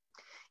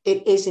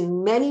 It is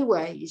in many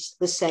ways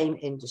the same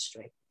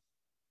industry.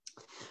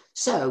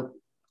 So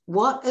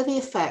what are the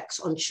effects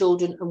on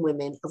children and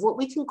women of what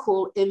we can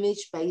call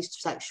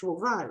image-based sexual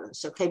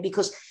violence? Okay,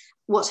 because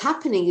what's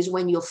happening is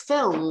when you're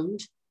filmed,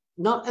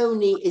 not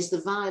only is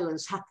the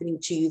violence happening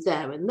to you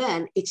there and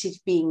then, it is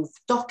being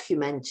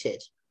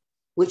documented,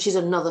 which is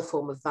another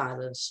form of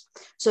violence.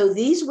 So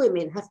these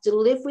women have to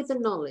live with the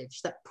knowledge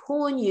that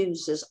porn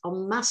users are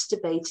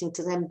masturbating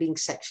to them being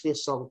sexually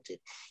assaulted.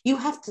 You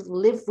have to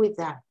live with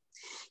that.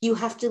 You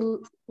have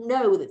to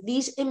know that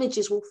these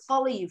images will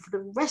follow you for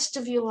the rest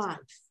of your life.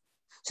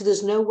 So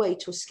there's no way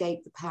to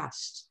escape the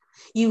past.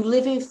 You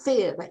live in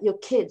fear that your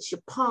kids,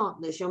 your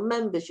partners, your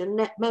members,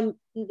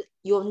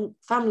 your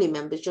family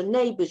members, your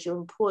neighbors, your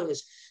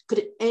employers could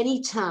at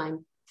any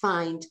time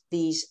find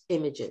these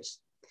images.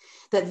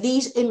 That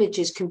these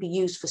images can be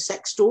used for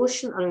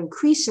sextortion, are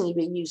increasingly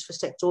being used for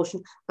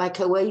sextortion by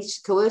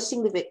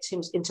coercing the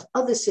victims into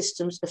other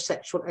systems of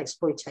sexual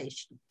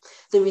exploitation.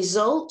 The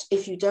result,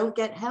 if you don't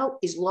get help,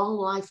 is long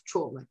life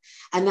trauma.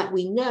 And that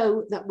we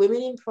know that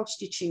women in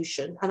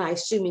prostitution, and I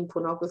assume in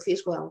pornography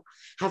as well,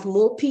 have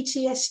more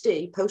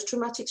PTSD,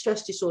 post-traumatic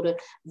stress disorder,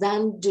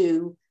 than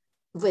do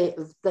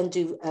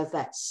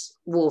vets,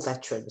 war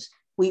veterans.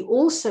 We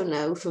also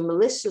know from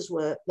Melissa's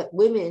work that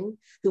women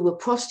who were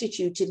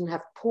prostituted and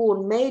have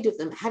porn made of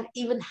them had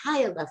even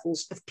higher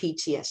levels of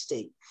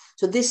PTSD.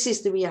 So this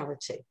is the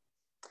reality.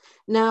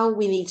 Now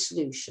we need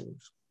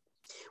solutions.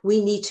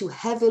 We need to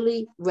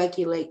heavily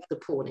regulate the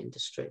porn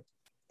industry.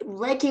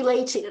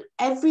 Regulate it in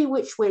every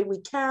which way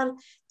we can,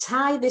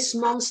 tie this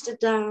monster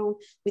down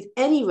with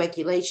any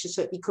regulation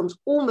so it becomes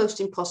almost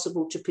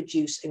impossible to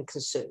produce and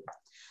consume.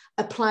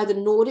 Apply the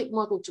Nordic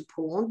model to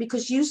porn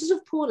because users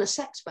of porn are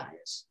sex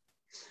buyers.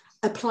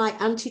 Apply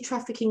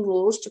anti-trafficking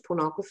laws to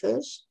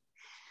pornographers.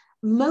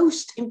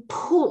 Most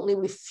importantly,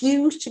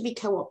 refuse to be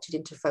co-opted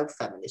into faux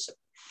feminism.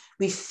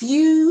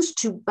 Refuse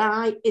to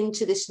buy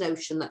into this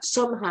notion that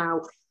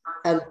somehow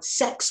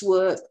sex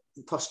work,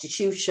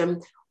 prostitution,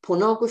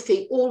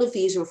 pornography, all of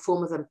these are a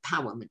form of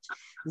empowerment.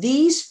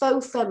 These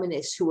faux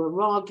feminists who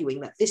are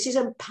arguing that this is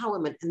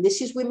empowerment and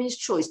this is women's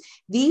choice,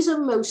 these are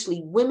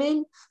mostly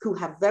women who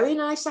have very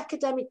nice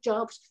academic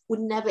jobs, would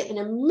never in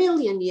a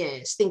million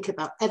years think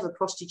about ever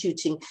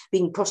prostituting,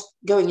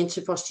 going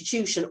into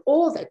prostitution,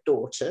 or their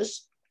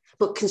daughters,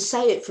 but can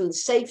say it from the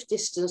safe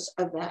distance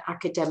of their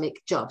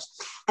academic jobs.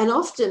 And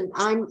often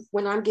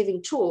when I'm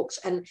giving talks,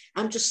 and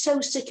I'm just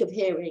so sick of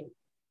hearing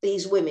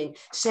these women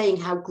saying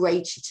how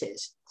great it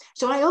is.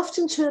 So I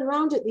often turn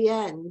around at the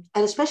end,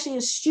 and especially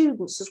as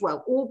students as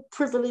well, all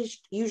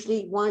privileged,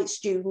 usually white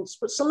students,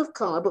 but some of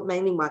colour, but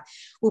mainly white,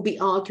 will be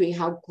arguing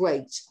how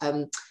great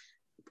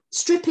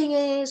stripping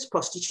is,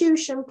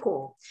 prostitution,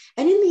 porn.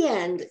 And in the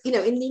end,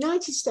 in the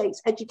United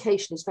States,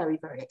 education is very,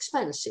 very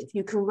expensive.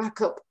 You can rack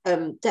up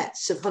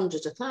debts of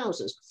hundreds of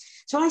thousands.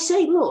 So I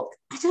say, look,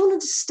 I don't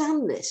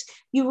understand this.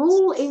 You're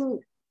all in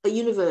a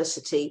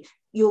university,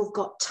 you've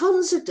got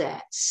tons of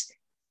debts.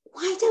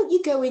 Why don't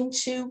you go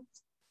into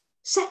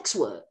sex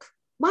work?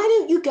 Why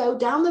don't you go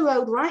down the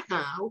road right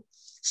now,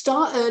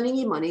 start earning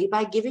your money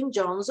by giving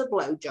Johns a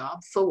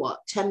blowjob for what,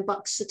 $10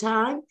 a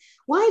time?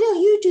 Why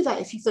don't you do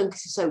that if you think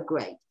it's so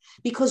great?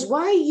 Because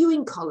why are you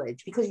in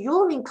college? Because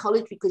you're in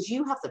college because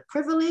you have the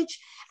privilege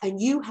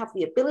and you have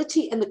the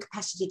ability and the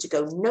capacity to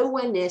go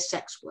nowhere near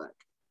sex work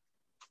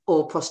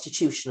or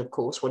prostitution, of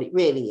course, what it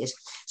really is.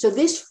 So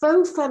this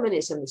faux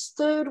feminism, this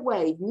third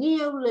wave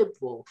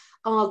neoliberal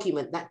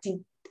argument that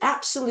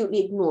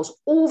absolutely ignores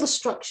all the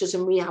structures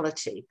and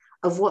reality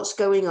of what's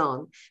going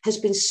on has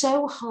been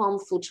so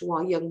harmful to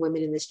our young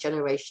women in this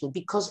generation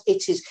because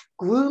it is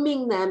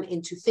grooming them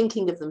into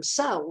thinking of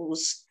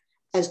themselves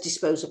as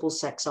disposable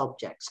sex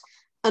objects.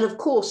 And of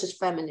course, as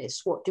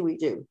feminists, what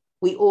do?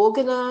 We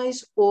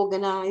organize,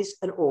 organize,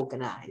 and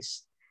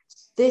organize.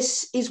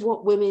 This is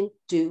what women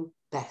do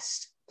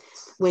best.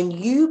 When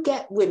you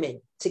get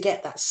women to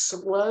get that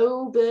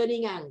slow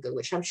burning anger,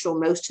 which I'm sure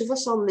most of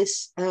us on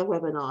this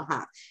webinar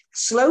have,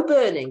 slow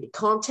burning, it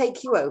can't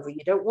take you over.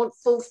 You don't want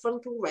full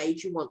frontal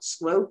rage. You want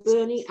slow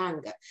burning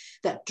anger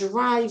that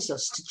drives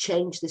us to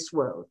change this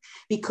world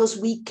because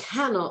we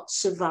cannot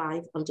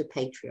survive under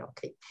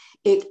patriarchy.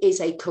 It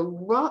is a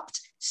corrupt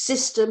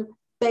system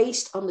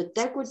based on the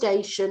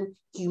degradation,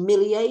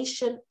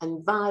 humiliation,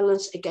 and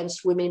violence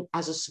against women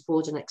as a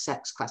subordinate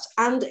sex class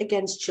and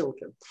against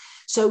children.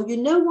 So you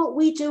know what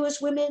we do as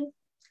women?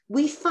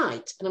 We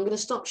fight, and I'm going to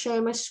stop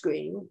sharing my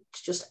screen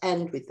to just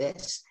end with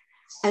this,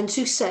 and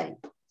to say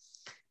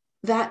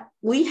that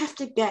we have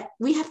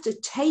to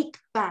take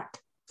back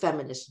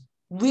feminism,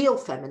 real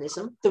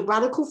feminism, the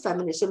radical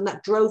feminism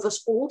that drove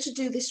us all to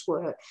do this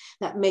work,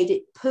 that made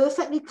it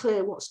perfectly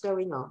clear what's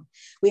going on.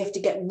 We have to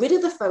get rid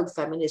of the faux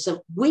feminism.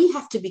 We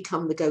have to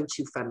become the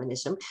go-to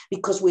feminism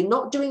because we're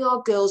not doing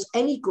our girls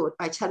any good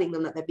by telling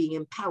them that they're being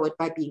empowered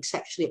by being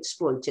sexually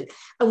exploited.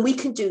 And we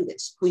can do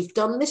this. We've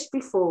done this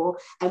before.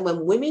 And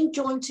when women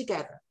join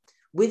together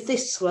with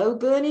this slow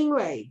burning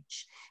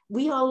rage,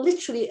 we are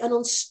literally an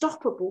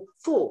unstoppable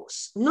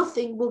force.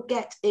 Nothing will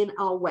get in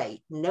our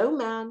way. No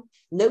man,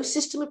 no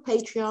system of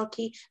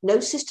patriarchy, no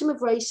system of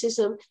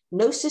racism,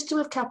 no system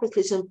of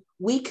capitalism.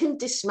 We can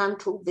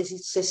dismantle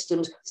these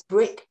systems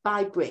brick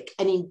by brick.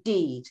 And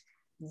indeed,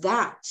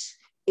 that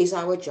is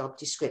our job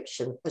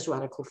description as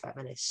radical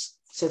feminists.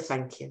 So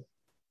thank you.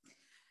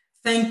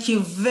 Thank you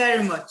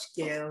very much,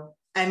 Gail.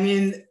 I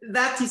mean,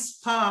 that is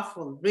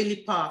powerful, really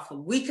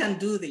powerful. We can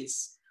do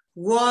this.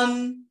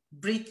 one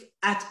brick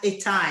at a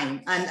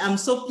time. And I'm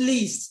so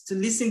pleased to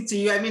listen to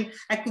you. I mean,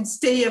 I could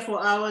stay here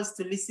for hours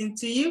to listen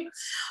to you.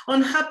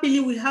 Unhappily,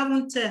 we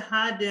haven't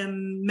had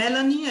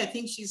Melanie. I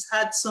think she's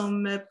had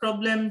some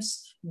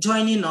problems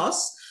joining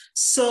us.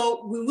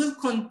 So we will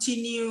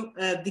continue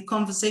the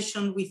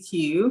conversation with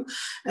you.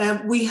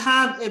 We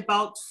have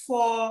about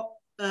 4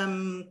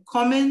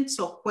 comments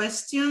or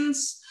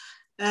questions,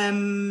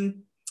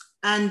 and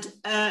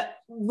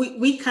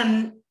we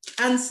can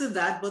answer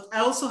that, but I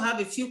also have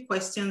a few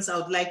questions I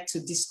would like to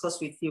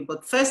discuss with you.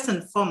 But first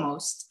and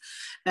foremost,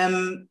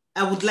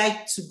 I would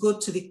like to go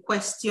to the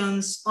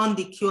questions on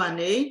the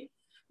Q&A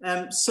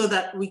so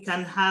that we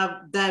can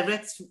have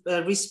direct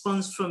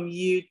response from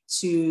you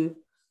to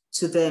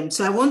them.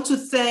 So I want to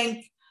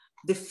thank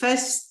the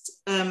first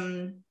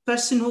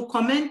person who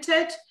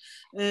commented.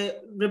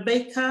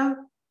 Rebecca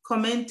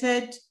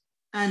commented,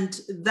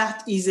 and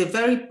that is a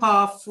very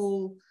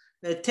powerful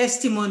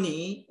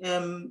testimony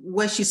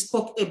where she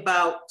spoke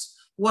about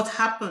what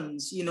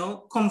happens, you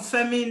know,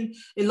 confirming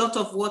a lot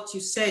of what you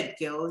said,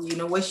 Gail, you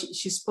know, where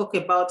she spoke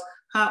about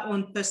her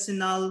own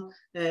personal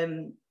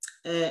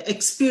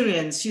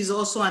experience. She's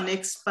also an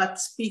expert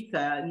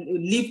speaker,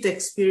 lived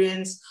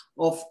experience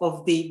of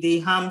the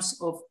harms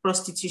of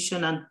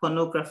prostitution and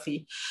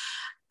pornography.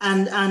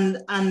 And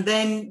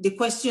then the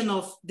question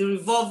of the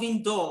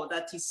revolving door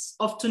that is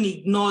often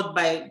ignored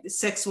by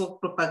sex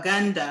work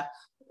propaganda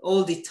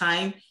all the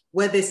time,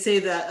 where they say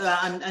that,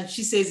 and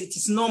she says it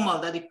is normal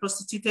that the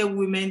prostituted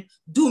women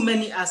do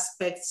many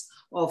aspects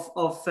of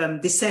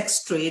the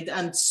sex trade.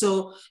 And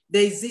so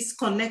there is this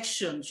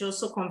connection. She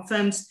also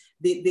confirms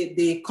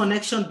the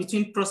connection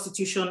between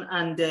prostitution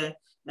and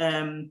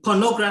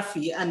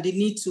pornography and the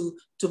need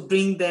to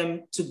bring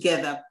them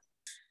together.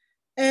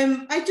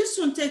 I just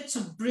wanted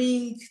to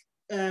bring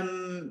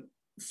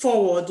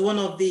forward one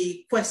of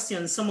the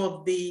questions, some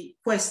of the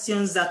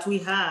questions that we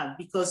have,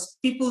 because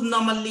people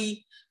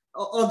normally,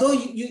 although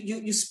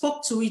you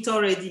spoke to it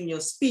already in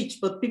your speech,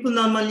 but people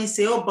normally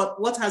say, oh,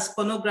 but what has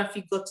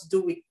pornography got to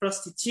do with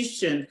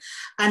prostitution?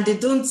 And they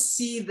don't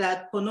see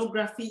that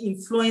pornography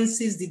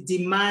influences the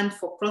demand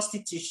for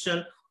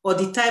prostitution or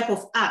the type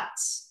of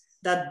acts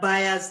that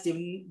buyers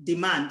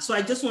demand. So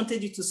I just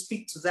wanted you to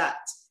speak to that.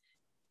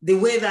 The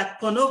way that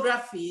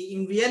pornography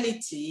in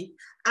reality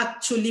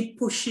actually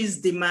pushes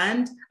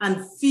demand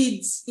and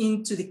feeds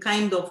into the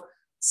kind of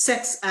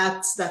sex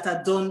acts that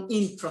are done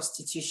in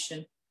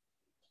prostitution.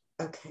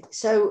 Okay,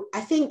 so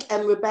I think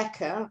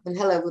Rebecca, and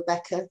hello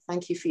Rebecca,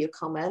 thank you for your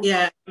comment.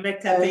 Yeah,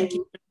 Rebecca, thank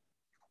you.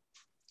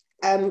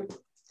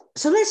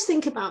 So let's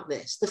think about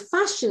this. The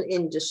fashion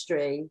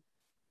industry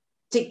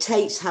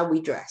dictates how we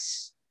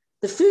dress.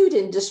 The food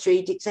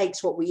industry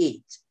dictates what we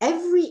eat.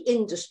 Every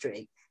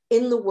industry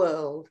in the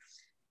world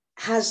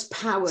has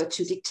power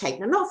to dictate.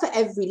 Now, not for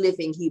every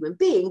living human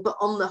being, but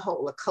on the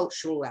whole, a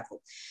cultural level.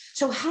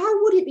 So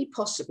how would it be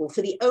possible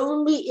for the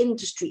only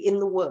industry in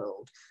the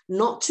world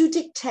not to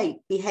dictate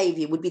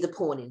behavior would be the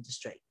porn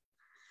industry?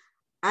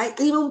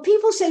 When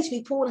people say to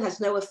me, porn has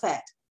no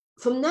effect,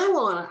 from now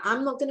on,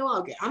 I'm not going to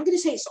argue. I'm going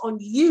to say it's on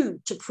you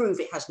to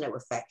prove it has no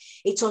effect.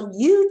 It's on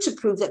you to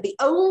prove that the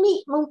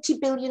only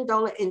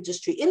multi-billion-dollar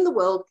industry in the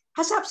world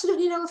has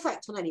absolutely no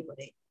effect on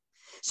anybody.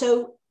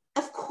 So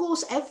of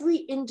course, every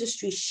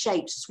industry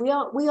shapes us.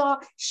 We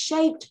are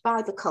shaped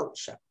by the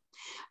culture.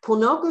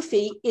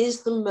 Pornography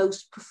is the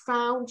most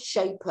profound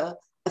shaper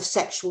of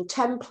sexual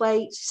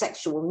templates,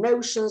 sexual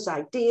notions,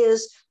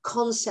 ideas,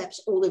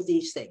 concepts, all of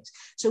these things.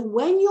 So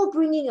when you're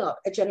bringing up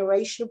a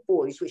generation of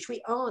boys, which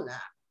we are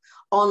now,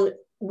 on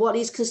what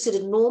is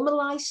considered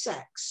normalized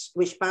sex,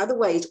 which, by the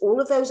way, is all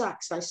of those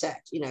acts I said,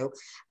 you know,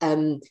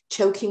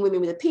 choking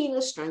women with a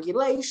penis,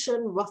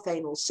 strangulation, rough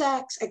anal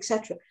sex,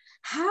 etc.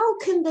 How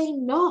can they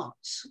not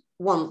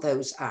want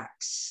those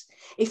acts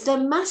if they're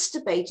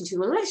masturbating to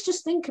them? And let's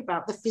just think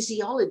about the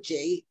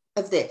physiology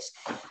of this,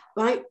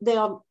 right? They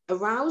are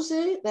aroused,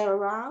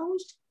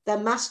 they're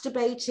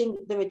masturbating,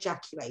 they're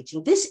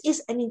ejaculating. This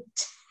is an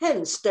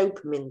intense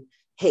dopamine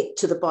hit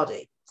to the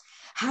body.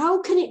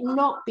 How can it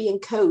not be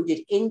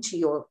encoded into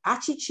your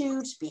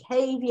attitudes,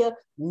 behavior,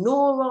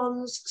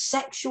 neurons,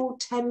 sexual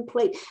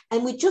template?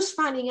 And we're just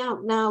finding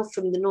out now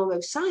from the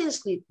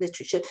neuroscience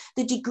literature,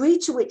 the degree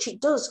to which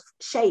it does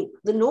shape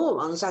the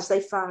neurons as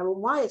they fire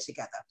and wire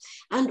together.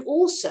 And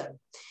also,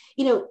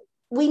 you know,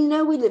 we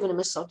know we live in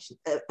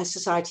a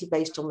society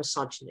based on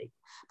misogyny,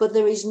 but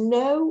there is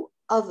no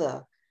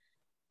other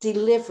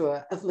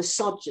deliverer of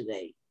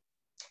misogyny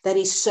that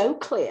is so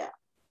clear,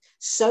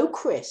 so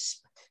crisp,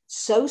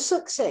 so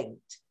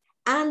succinct,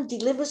 and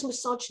delivers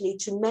misogyny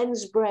to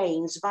men's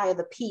brains via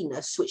the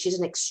penis, which is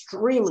an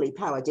extremely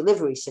power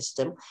delivery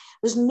system.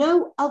 There's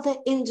no other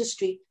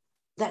industry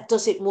that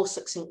does it more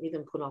succinctly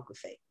than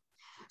pornography.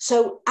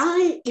 So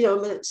I'm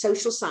a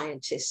social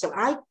scientist, so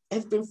I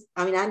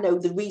know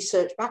the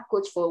research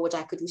backwards, forward,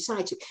 I could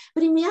recite it,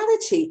 but in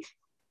reality,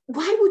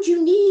 why would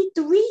you need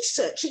the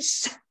research? It's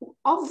so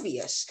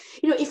obvious.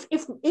 You know,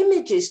 if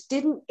images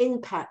didn't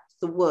impact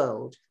the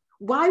world,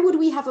 why would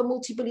we have a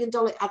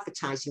multi-billion-dollar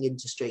advertising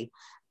industry?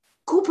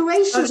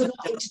 Corporations are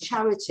not into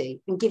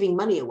charity and giving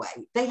money away.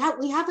 We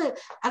have a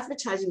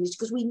advertising industry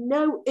because we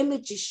know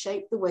images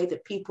shape the way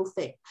that people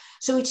think.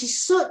 So it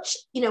is such,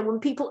 when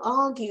people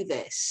argue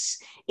this,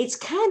 it's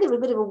kind of a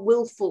bit of a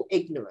willful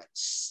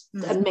ignorance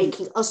and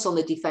making us on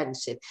the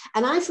defensive.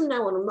 And from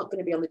now on, I'm not going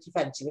to be on the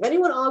defensive. If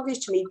anyone argues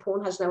to me,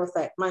 porn has no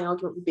effect, my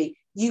argument would be,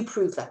 you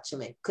prove that to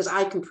me, because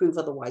I can prove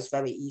otherwise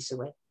very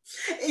easily.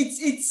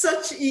 It's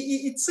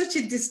such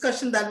a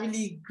discussion that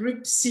really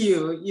grips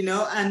you,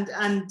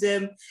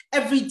 and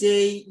every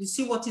day you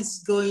see what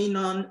is going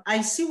on.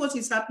 I see what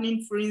is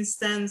happening, for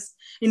instance,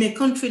 in a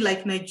country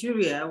like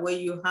Nigeria, where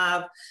you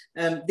have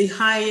the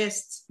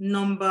highest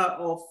number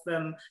of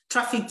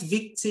trafficked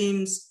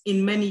victims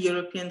in many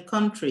European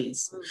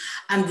countries.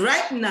 And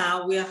right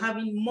now we are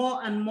having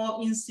more and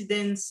more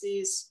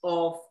incidences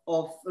of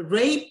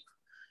rape.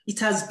 It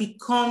has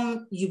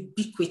become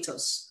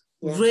ubiquitous.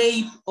 Yeah.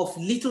 Rape of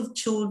little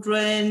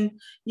children,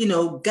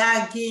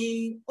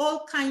 gagging,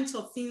 all kinds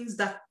of things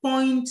that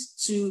point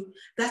to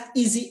that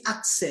easy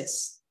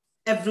access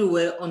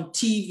everywhere on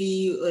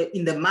TV,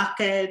 in the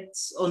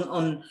markets,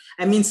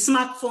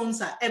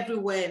 smartphones are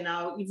everywhere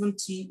now, even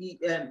to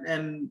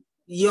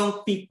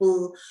young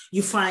people.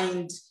 You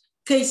find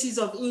cases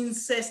of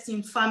incest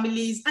in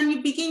families, and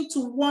you begin to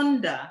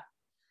wonder,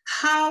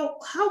 how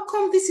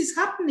come this is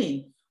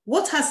happening?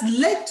 What has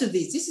led to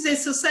this? This is a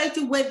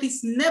society where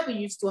this never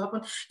used to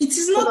happen. It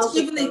is not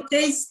even a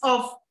case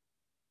of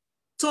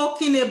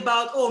talking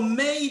about,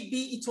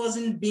 maybe it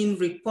wasn't being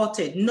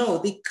reported. No,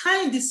 the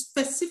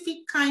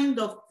specific kind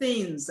of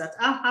things that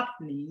are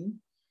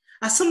happening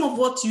are some of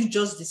what you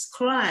just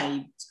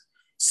described.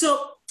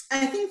 So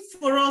I think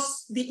for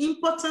us, the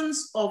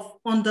importance of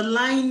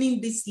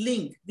underlining this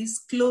link, this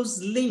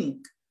close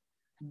link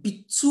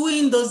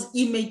between those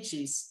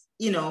images,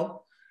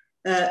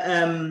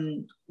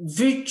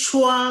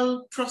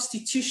 virtual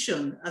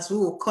prostitution, as we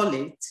will call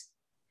it,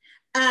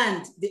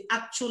 and the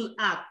actual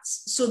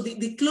acts. So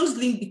the close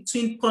link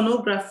between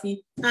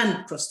pornography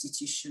and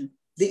prostitution,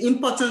 the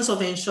importance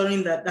of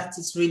ensuring that that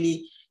is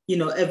really,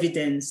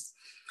 evidenced.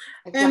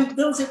 Exactly.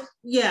 There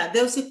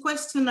was a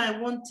question I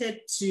wanted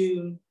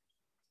to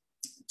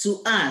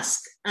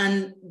ask,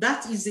 and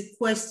that is a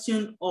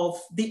question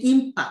of the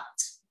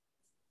impact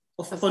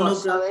of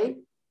pornography.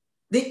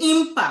 The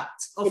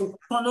impact of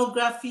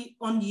pornography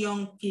on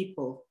young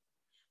people.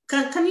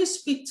 Can you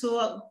speak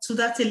to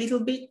that a little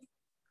bit?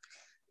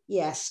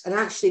 Yes, and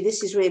actually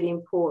this is really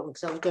important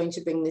because I was going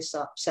to bring this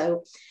up.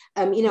 So,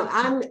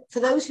 for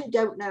those who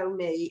don't know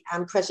me,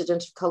 I'm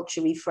president of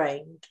Culture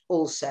Reframed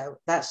also.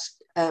 That's,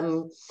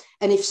 and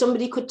if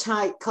somebody could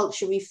type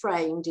Culture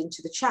Reframed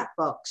into the chat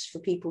box for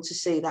people to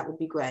see, that would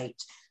be great.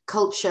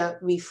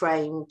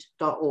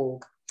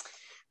 culturereframed.org.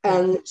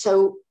 And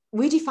so,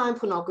 we define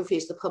pornography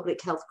as the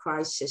public health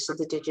crisis of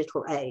the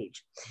digital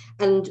age.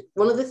 And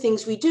one of the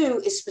things we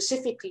do is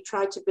specifically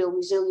try to build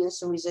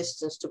resilience and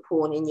resistance to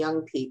porn in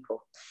young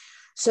people.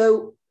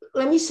 So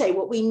let me say,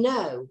 what we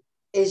know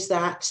is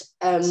that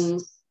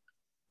the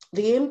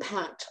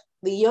impact,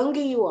 the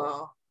younger you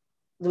are,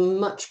 the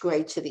much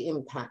greater the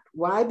impact.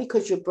 Why?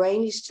 Because your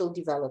brain is still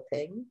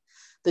developing.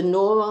 The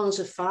neurons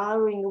are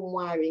firing and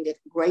wiring at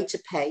a greater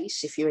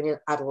pace if you're in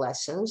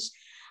adolescence.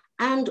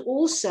 And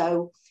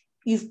also,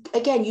 you've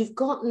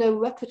got no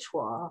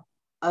repertoire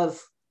of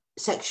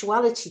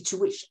sexuality to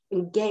which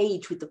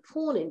engage with the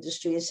porn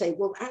industry and say,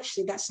 well,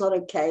 actually, that's not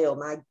okay, or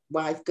my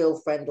wife,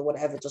 girlfriend, or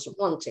whatever doesn't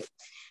want it.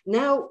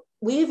 Now,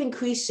 I've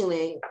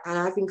increasingly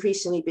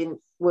been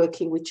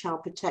working with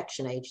child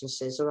protection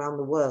agencies around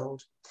the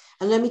world.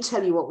 And let me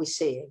tell you what we're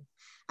seeing.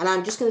 And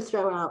I'm just going to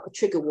throw out a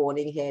trigger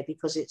warning here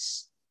because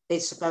it's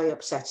very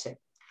upsetting.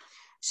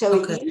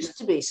 So It used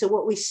to be, so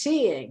what we're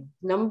seeing,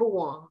 number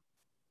one,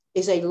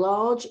 is a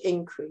large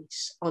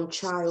increase on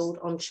child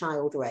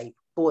rape,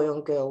 boy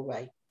on girl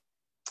rape.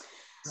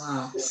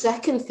 Wow. The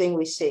second thing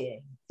we're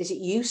seeing is it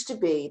used to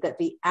be that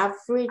the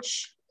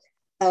average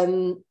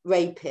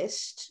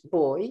rapist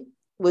boy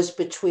was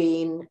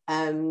between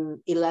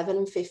 11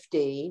 and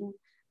 15,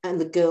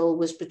 and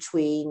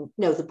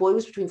the boy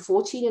was between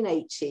 14 and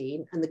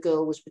 18, and the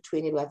girl was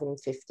between 11 and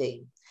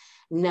 15.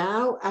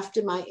 Now,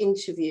 after my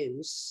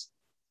interviews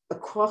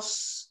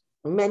across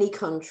many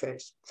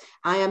countries,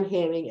 I am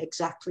hearing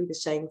exactly the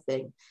same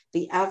thing.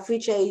 The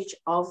average age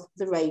of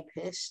the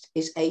rapist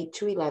is 8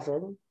 to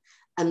 11,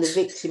 and the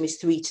victim is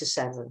 3 to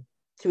 7,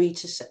 3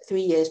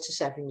 years to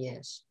 7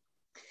 years.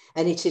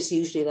 And it is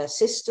usually their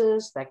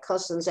sisters, their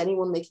cousins,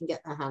 anyone they can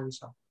get their hands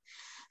on.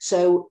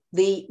 So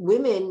the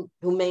women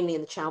who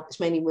it's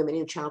mainly women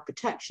in child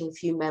protection,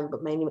 few men,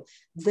 but mainly women,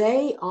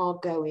 they are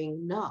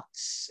going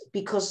nuts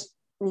because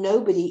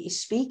nobody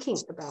is speaking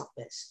about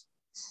this.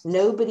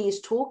 Nobody is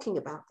talking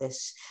about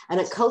this. And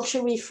at Culture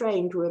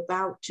Reframed, we're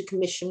about to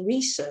commission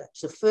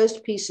research, the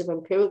first piece of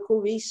empirical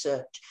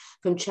research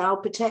from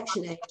child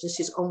protection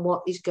agencies on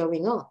what is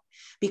going on,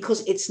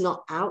 because it's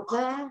not out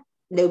there.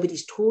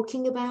 Nobody's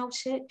talking about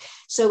it.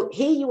 So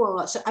here you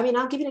are. So,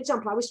 I'll give you an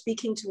example. I was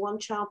speaking to one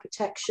child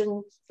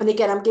protection, and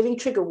again, I'm giving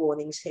trigger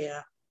warnings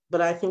here,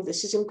 but I think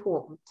this is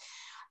important.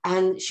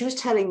 And she was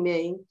telling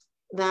me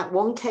that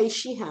one case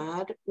she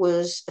had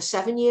was a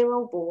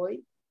 7-year-old boy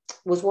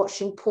was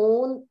watching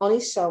porn on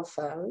his cell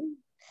phone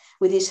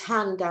with his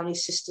hand down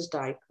his sister's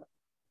diaper,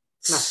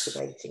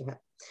 masturbating her.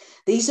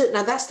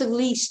 Now that's the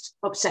least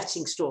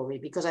upsetting story,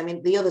 because I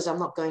mean the others I'm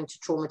not going to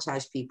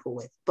traumatize people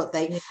with, but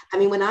I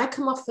mean, when I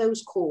come off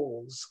those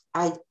calls,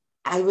 I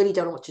really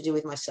don't know what to do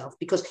with myself,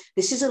 because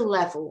this is a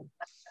level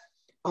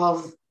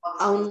of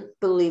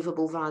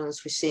unbelievable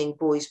violence we're seeing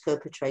boys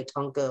perpetrate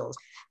on girls.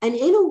 And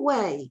in a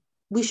way,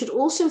 we should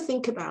also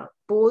think about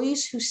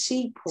boys who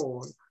see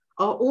porn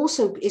are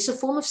also, it's a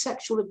form of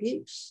sexual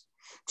abuse.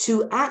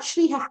 To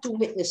actually have to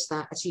witness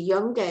that at a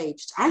young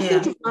age, I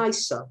think of my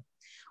son.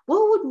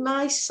 What would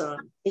my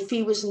son, if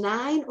he was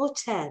 9 or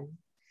 10,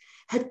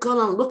 had gone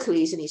on, luckily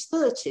he's in his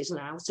 30s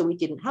now, so we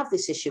didn't have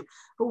this issue,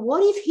 but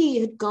what if he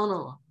had gone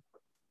on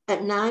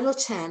at 9 or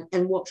 10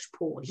 and watched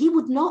porn? He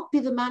would not be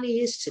the man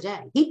he is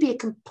today. He'd be a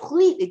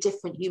completely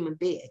different human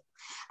being.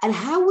 And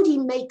how would he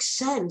make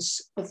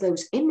sense of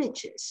those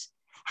images?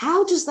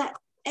 How does that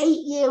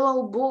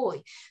 8-year-old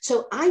boy?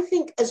 So I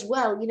think as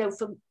well, you know,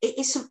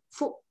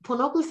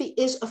 pornography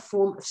is a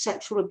form of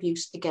sexual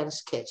abuse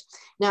against kids.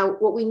 Now,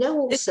 what we know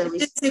also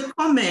is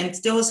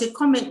there was a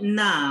comment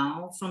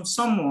now from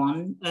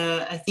someone,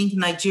 I think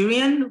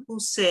Nigerian, who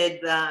said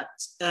that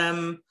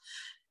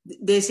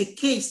there's a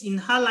case in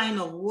her line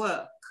of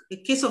work, a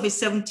case of a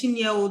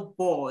 17-year-old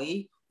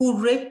boy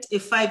who raped a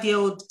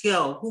 5-year-old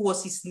girl who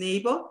was his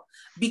neighbor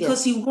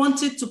because he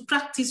wanted to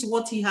practice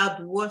what he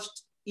had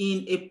watched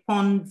in a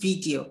porn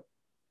video,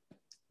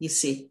 you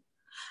see.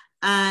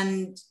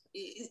 And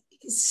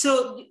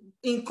so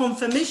in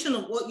confirmation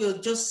of what you're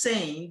just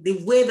saying,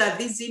 the way that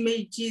these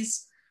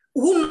images,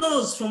 who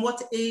knows from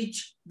what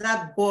age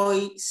that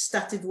boy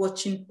started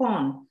watching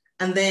porn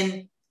and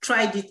then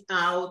tried it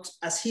out,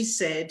 as he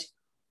said,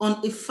 on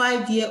a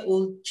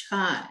 5-year-old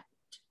child.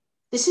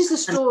 This is the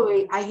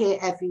story I hear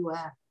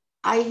everywhere.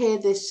 I hear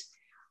this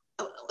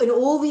in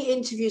all the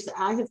interviews that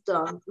I have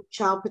done with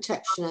child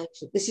protection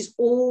agents. This is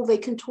all they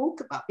can talk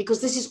about,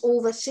 because this is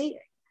all they're seeing.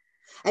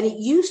 And it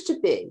used to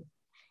be,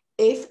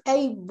 if a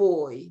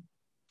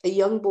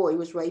young boy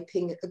was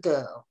raping a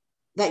girl,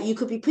 that you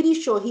could be pretty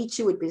sure he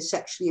too had been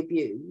sexually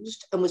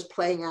abused and was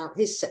playing out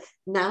his.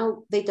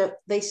 Now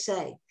they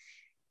say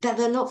that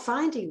they're not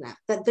finding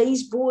that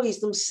these boys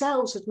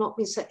themselves have not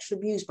been sexually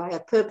abused by a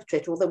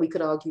perpetrator, although we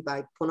could argue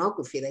by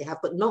pornography they have,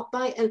 but not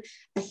by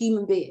a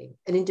human being,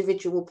 an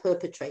individual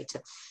perpetrator.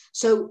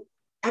 So,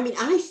 I mean,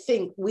 I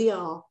think we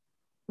are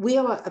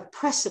at a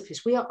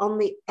precipice. We are on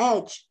the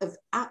edge of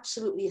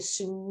absolutely a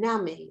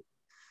tsunami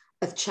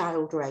of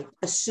child rape,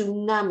 a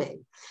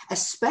tsunami,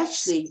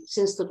 especially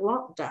since the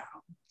lockdown.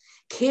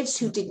 Kids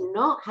who did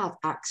not have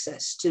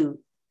access to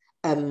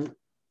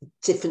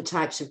different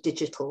types of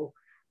digital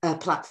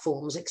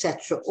platforms,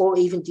 etc., or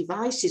even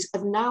devices,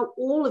 have now,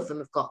 all of them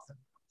have got them.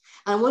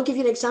 And I want to give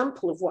you an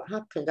example of what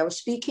happened. I was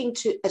speaking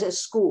at a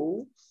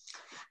school,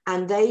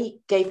 and they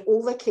gave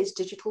all their kids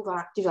digital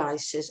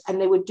devices, and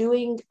they were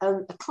doing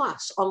a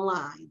class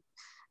online.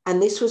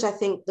 And this was, I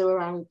think, they were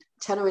around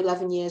 10 or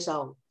 11 years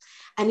old.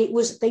 And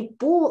they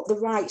bought the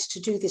rights to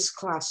do this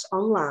class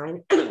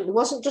online. It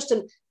wasn't just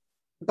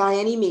by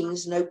any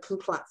means an open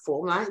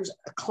platform, right? It was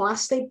a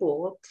class they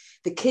bought.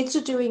 The kids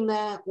are doing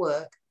their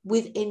work.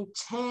 Within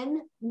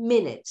 10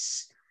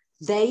 minutes,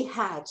 they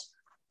had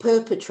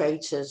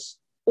perpetrators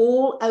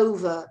all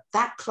over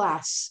that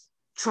class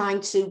trying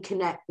to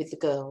connect with the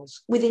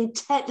girls. Within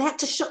 10, they had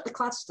to shut the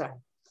class down.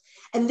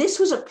 And this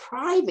was a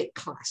private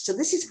class. So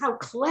this is how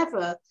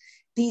clever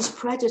these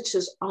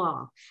predators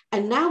are.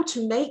 And now,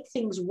 to make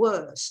things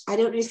worse, I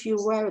don't know if you're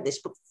aware of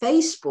this, but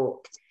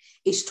Facebook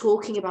is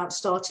talking about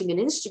starting an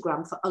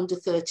Instagram for under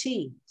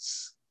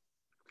 13s.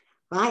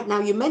 Right now,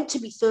 you're meant to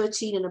be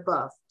 13 and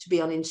above to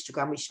be on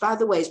Instagram, which, by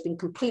the way, has been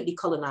completely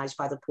colonized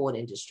by the porn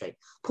industry.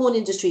 Porn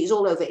industry is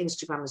all over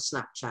Instagram and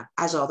Snapchat,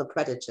 as are the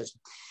predators.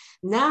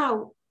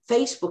 Now,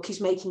 Facebook is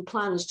making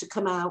plans to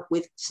come out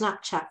with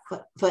Snapchat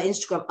for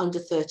Instagram under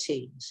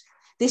 13s.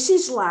 This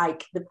is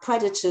like the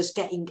predators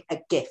getting a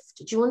gift.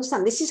 Do you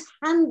understand? This is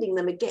handing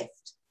them a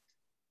gift.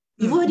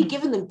 You've already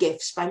given them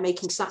gifts by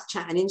making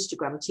Snapchat and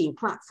Instagram teen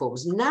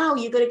platforms. Now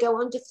you're going to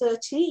go under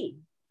 13.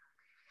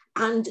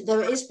 And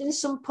there has been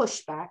some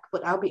pushback,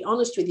 but I'll be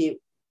honest with you,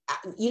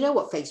 you know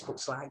what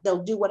Facebook's like.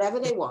 They'll do whatever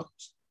they want.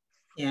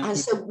 Yeah. And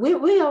so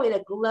we are in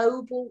a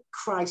global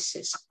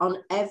crisis on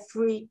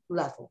every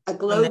level, a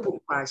global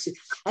crisis.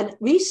 And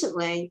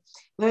recently,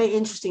 very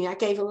interesting, I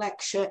gave a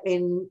lecture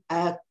in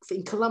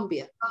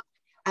Colombia,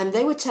 and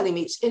they were telling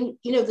me,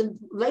 the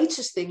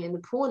latest thing in the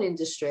porn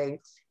industry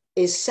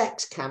is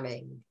sex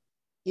camming.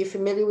 You're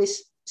familiar with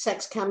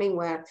sex camming,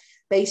 where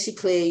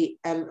basically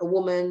a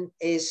woman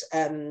is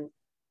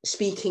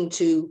speaking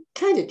to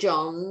kind of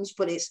Johns,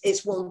 but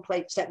it's one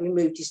step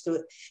removed.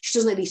 She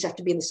doesn't at least have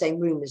to be in the same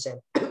room as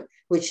him,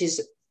 which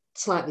is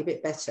slightly a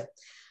bit better.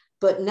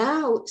 But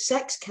now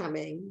sex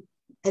camming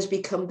has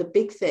become the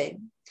big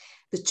thing.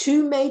 The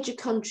two major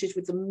countries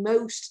with the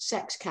most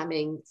sex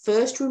camming,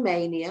 first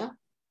Romania,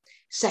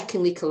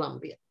 secondly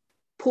Colombia.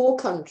 poor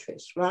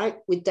countries, right,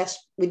 with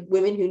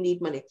women who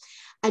need money.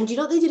 And you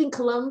know what they did in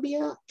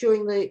Colombia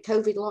during the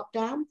COVID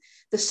lockdown?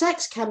 The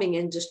sex camming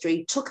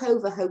industry took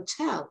over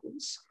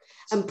hotels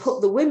and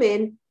put the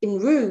women in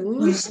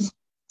rooms.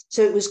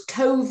 So it was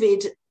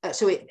COVID,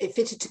 so it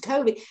fitted to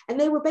COVID. And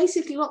they were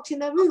basically locked in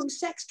their rooms,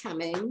 sex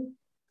camming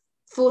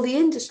for the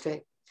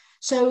industry.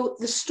 So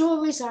the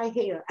stories I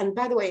hear, and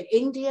by the way, in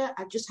India,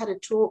 I just had a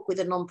talk with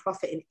a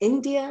nonprofit in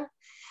India.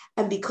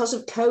 And because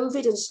of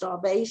COVID and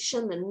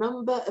starvation, the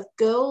number of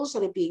girls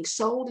that are being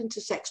sold into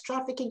sex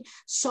trafficking,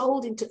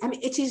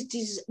 it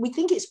is, we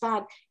think it's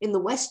bad in the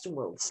Western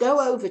world. Go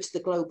over to the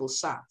global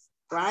South,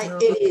 right? No,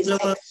 it is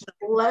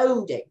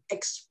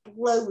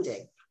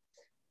exploding.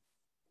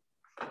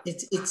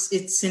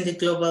 It's in the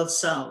global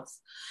South.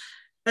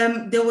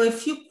 There were a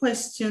few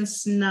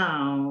questions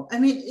now. I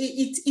mean,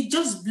 it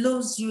just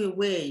blows you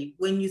away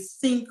when you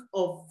think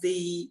of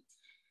the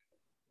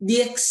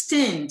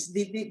extent,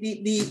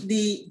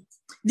 the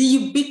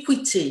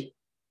ubiquity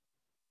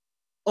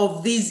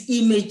of these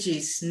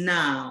images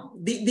now,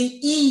 the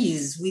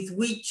ease with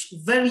which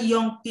very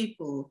young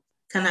people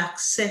can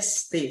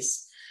access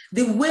this.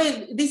 The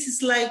way this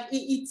is like,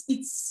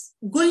 it's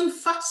going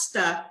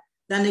faster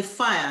than a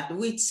fire, the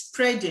way it's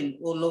spreading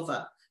all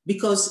over.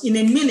 Because in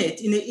a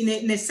minute,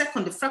 in a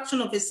second, a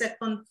fraction of a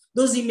second,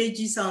 those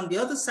images are on the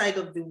other side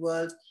of the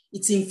world.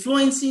 It's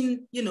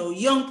influencing,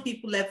 young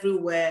people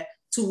everywhere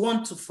to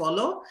want to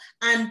follow.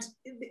 And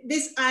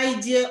this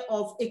idea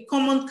of a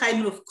common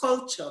kind of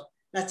culture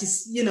that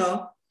is,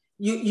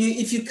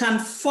 if you can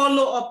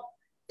follow up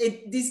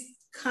this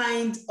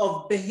kind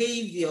of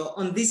behavior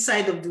on this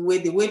side of the way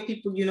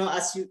people,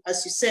 as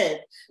you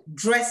said,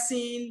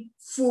 dressing,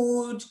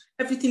 food,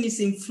 everything is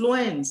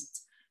influenced,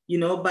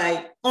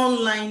 by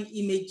online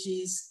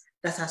images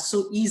that are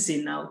so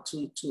easy now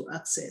to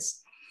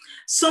access.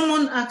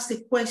 Someone asked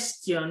a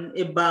question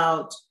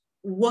about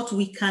what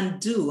we can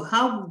do.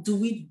 How do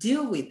we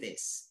deal with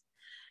this?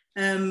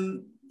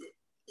 In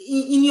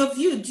your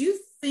view, do you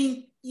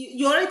think,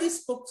 you already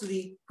spoke to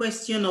the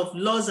question of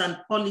laws and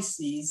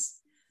policies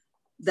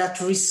that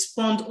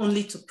respond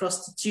only to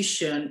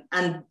prostitution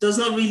and does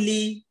not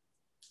really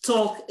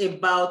talk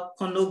about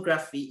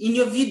pornography. In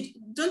your view,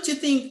 don't you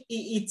think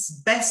it's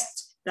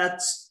best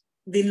that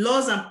the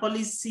laws and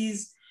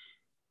policies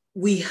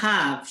we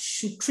have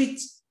should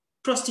treat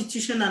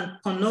prostitution and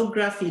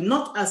pornography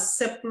not as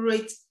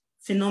separate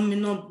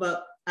phenomena,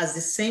 but as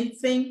the same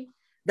thing?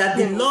 That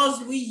the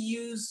laws we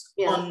use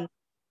on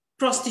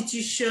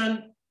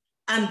prostitution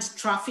and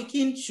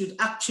trafficking should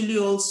actually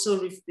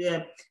also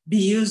be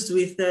used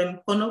with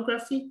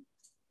pornography?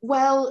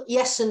 Well,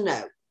 yes and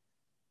no.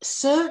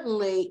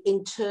 Certainly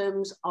in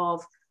terms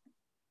of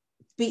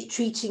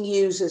treating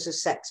users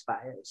as sex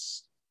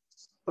buyers,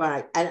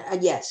 right?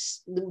 And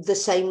yes, the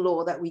same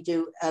law that we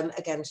do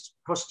against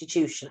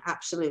prostitution,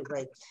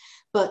 absolutely.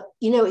 But,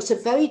 it's a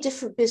very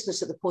different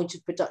business at the point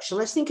of production.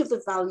 Let's think of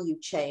the value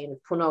chain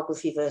of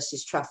pornography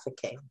versus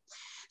trafficking.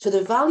 So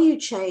the value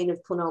chain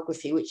of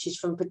pornography, which is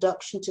from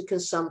production to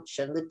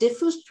consumption, the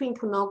difference between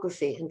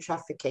pornography and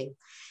trafficking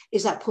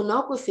is that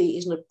pornography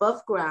is an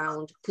above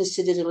ground,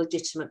 considered a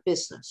legitimate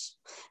business.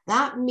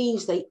 That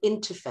means they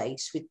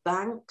interface with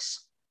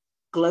banks,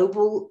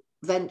 global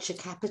venture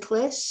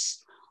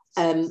capitalists,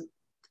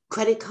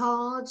 credit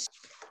cards.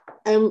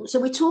 So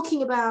we're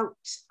talking about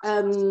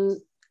the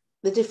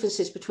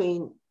differences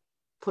between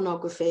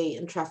pornography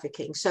and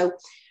trafficking. So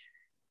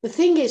the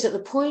thing is, at the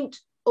point,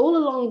 all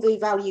along the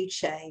value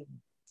chain,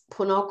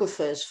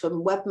 pornographers,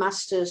 from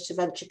webmasters to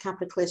venture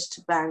capitalists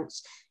to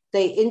banks,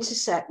 they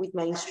intersect with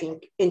mainstream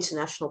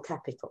international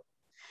capital.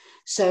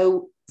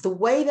 So the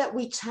way that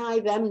we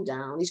tie them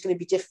down is going to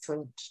be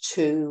different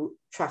to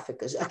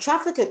traffickers. A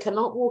trafficker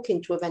cannot walk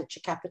into a venture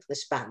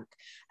capitalist bank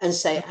and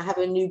say, I have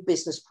a new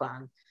business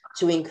plan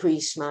to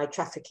increase my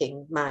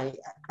trafficking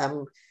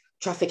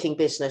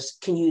business.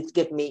 Can you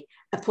give me?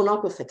 A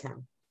pornographer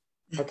can.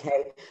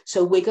 Okay,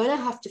 so we're going to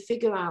have to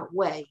figure out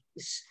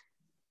ways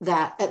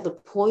that at the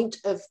point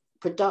of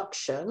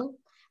production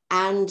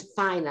and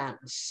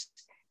finance,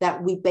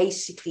 that we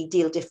basically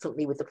deal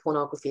differently with the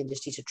pornography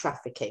industry to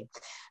trafficking.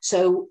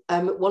 So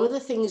one of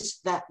the things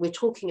that we're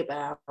talking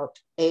about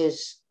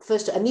is,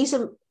 first, and these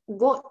are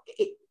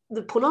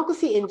the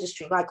pornography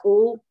industry, like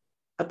all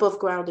above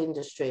ground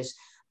industries,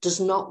 does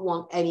not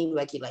want any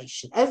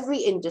regulation. Every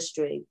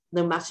industry,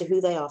 no matter who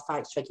they are,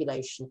 fights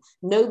regulation.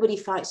 Nobody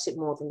fights it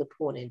more than the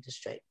porn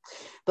industry.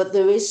 But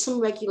there is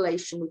some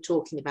regulation we're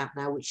talking about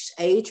now, which is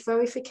age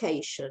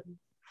verification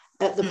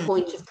at the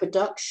point of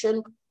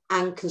production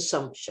and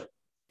consumption.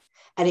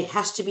 And it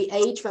has to be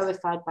age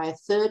verified by a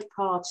third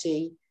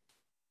party,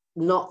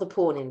 not the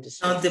porn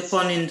industry. Not the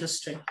porn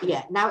industry.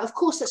 Yeah. Now, of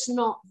course, that's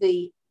not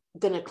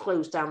going to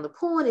close down the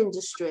porn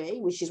industry,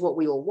 which is what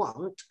we all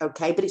want,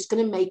 okay, but it's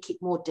going to make it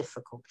more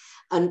difficult.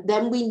 And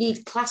then we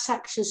need class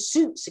action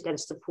suits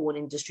against the porn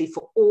industry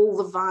for all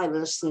the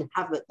violence and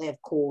havoc they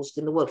have caused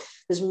in the world.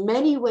 There's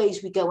many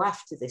ways we go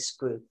after this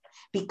group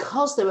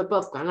because they're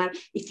above ground. Now,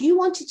 if you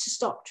wanted to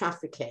stop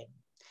trafficking,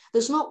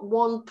 there's not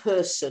one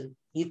person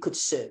you could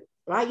sue.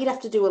 right? You'd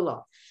have to do a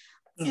lot.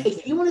 Yeah.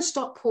 If you want to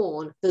stop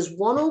porn, there's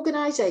one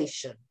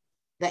organization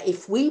that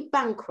if we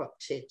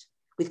bankrupted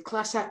with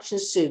class action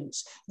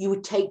suits, you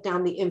would take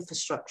down the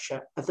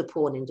infrastructure of the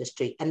porn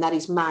industry, and that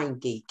is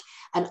MindGeek.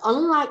 And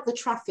unlike the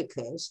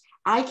traffickers,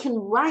 I can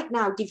right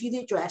now give you the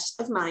address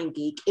of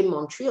MindGeek in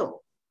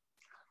Montreal.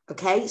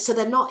 Okay, so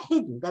they're not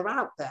hidden, they're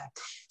out there.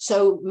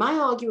 So my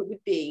argument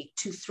would be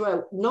to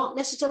throw, not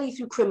necessarily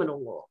through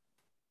criminal law,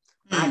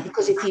 right?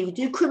 Because if you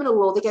do criminal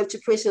law, they go to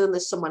prison and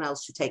there's someone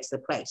else who takes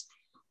their place.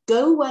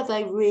 Go where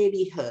they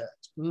really hurt,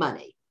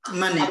 money.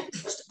 Money.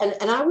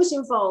 And I was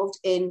involved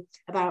in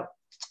about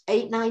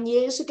 8-9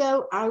 years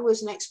ago, I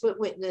was an expert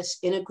witness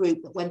in a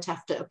group that went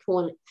after a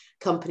porn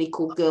company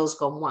called Girls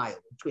Gone Wild,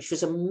 which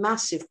was a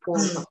massive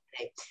porn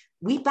company.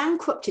 We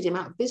bankrupted him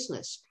out of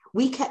business.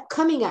 We kept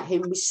coming at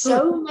him with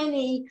so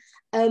many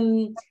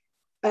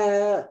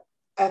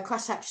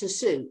class action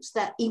suits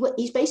that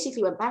he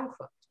basically went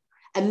bankrupt.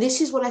 And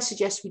this is what I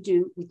suggest we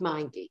do with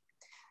MindGeek.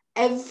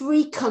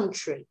 Every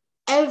country,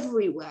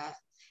 everywhere,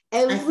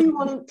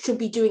 everyone should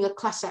be doing a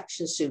class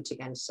action suit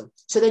against them.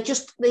 So they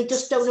just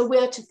don't know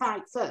where to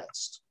fight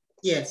first.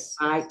 Yes.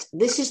 Right.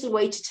 This is the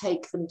way to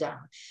take them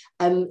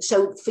down.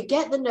 So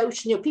forget the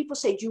notion, people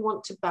say, do you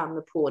want to ban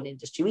the porn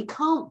industry? We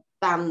can't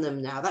ban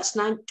them now. That's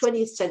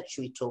 20th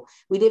century talk.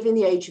 We live in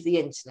the age of the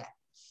internet.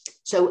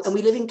 So, and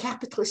we live in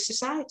capitalist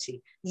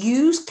society.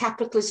 Use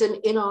capitalism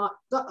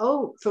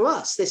for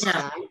us this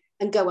time,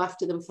 and go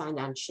after them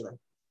financially.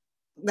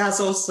 That's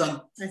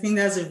awesome. I think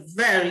that's a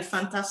very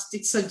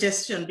fantastic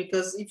suggestion,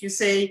 because if you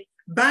say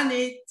ban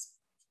it,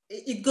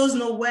 it goes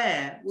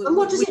nowhere. And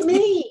what does it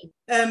mean?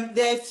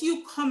 There are a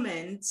few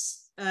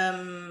comments.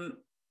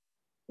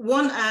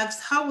 One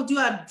asked, how would you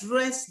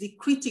address the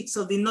critics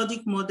of the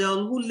Nordic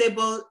model who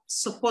label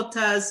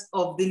supporters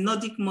of the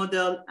Nordic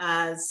model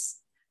as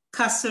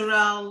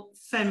carceral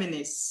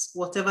feminists,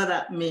 whatever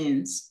that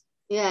means?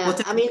 Yeah,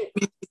 whatever I mean,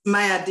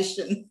 my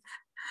addition.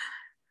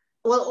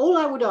 Well, all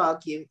I would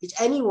argue is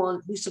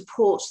anyone who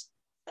supports,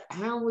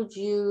 how would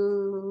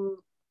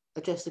you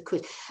address the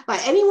critic?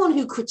 Right, anyone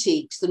who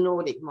critiques the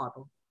Nordic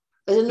model,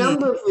 there's a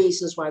number of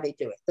reasons why they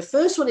do it. The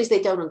first one is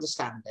they don't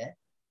understand it.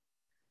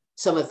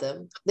 Some of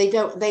them,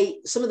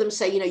 some of them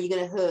say, you're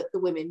going to hurt the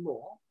women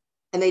more,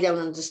 and they don't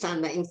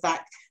understand that. In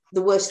fact,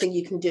 the worst thing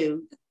you can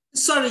do.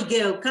 Sorry,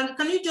 Gail,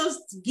 can you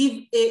just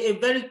give a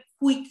very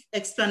quick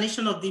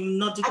explanation of the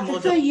Nordic model? I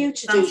prefer you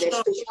to do this,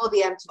 because you're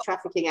the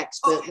anti-trafficking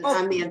expert and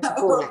I'm the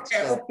anti-porn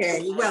expert.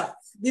 Okay, well,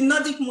 the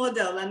Nordic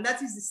model, and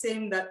that is the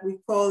same that we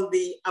call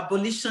the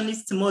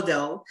abolitionist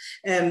model,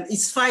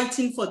 is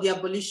fighting for the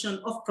abolition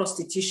of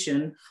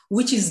prostitution,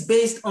 which is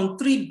based on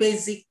 3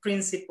 basic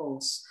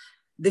principles.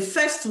 The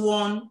first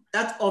one,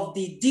 that of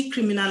the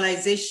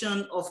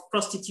decriminalization of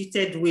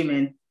prostituted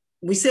women.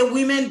 We say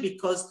women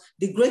because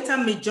the greater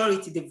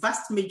majority, the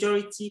vast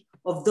majority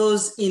of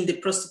those in the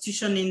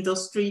prostitution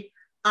industry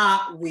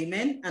are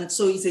women. And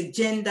so it's a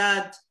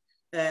gendered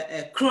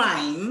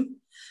crime.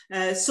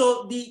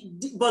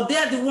 But they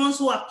are the ones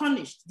who are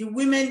punished. The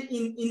women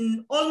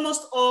in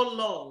almost all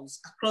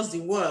laws across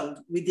the world,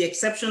 with the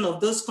exception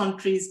of those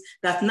countries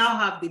that now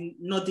have the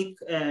Nordic,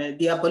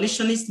 the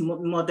abolitionist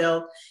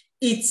model,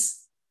 it's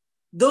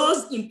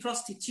those in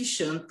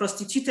prostitution,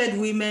 prostituted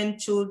women,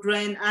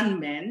 children, and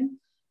men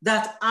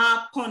that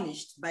are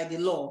punished by the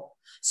law.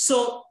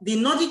 So the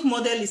Nordic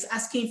model is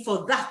asking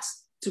for that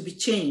to be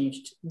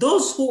changed.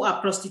 Those who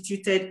are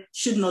prostituted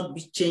should not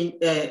be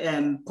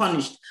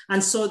punished.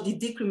 And so the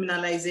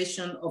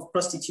decriminalization of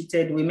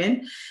prostituted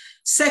women.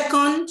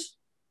 Second,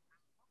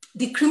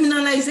 the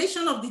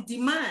criminalization of the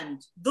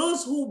demand.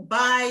 Those who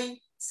buy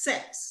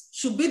sex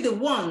should be the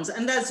ones,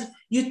 and as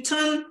you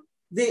turn,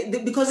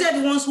 because they're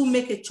the ones who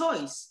make a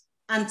choice.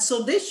 And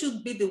so they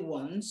should be the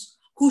ones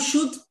who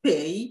should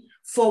pay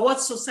for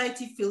what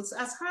society feels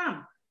as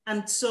harm.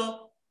 And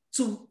so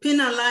to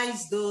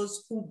penalize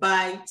those who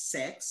buy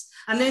sex.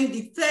 And then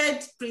the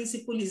third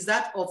principle is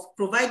that of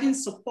providing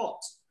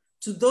support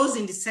to those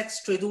in the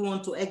sex trade who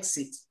want to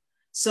exit.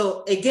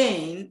 So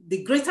again,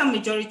 the greater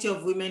majority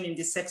of women in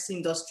the sex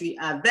industry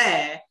are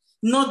there,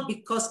 not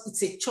because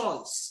it's a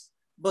choice,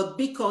 but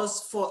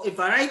because for a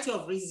variety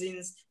of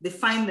reasons, they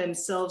find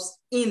themselves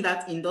in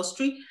that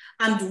industry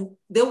and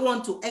they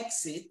want to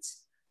exit.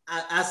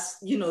 As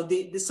you know,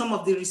 some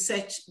of the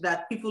research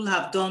that people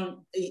have done,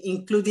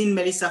 including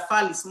Melissa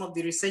Farley, some of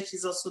the research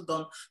is also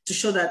done to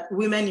show that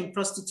women in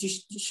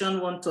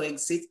prostitution want to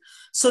exit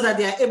so that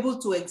they are able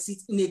to exit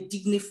in a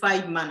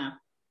dignified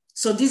manner.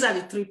 So these are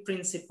the 3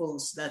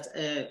 principles that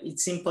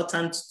it's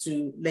important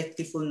to let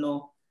people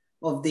know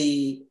of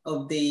the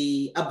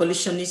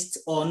abolitionist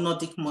or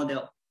Nordic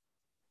model.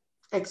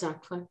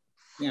 Exactly.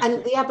 Yeah.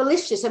 And the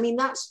abolitionists, I mean,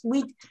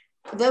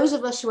 those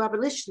of us who are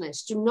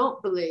abolitionists do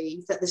not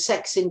believe that the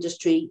sex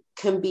industry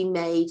can be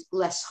made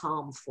less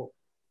harmful.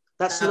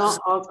 That's not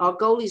our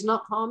goal. Is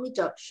not harm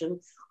reduction.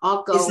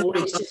 Our goal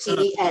is to see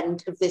the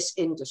end of this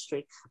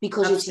industry,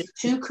 because it is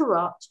too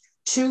corrupt,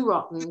 too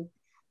rotten,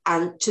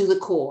 and to the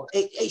core.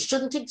 It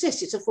shouldn't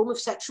exist. It's a form of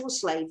sexual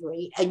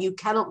slavery, and you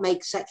cannot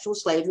make sexual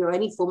slavery or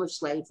any form of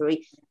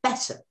slavery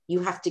better. You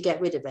have to get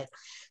rid of it.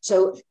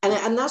 So,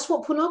 and that's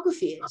what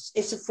pornography is.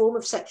 It's a form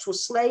of sexual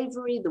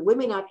slavery. The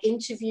women I've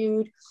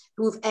interviewed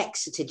who have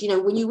exited, you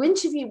know, when you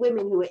interview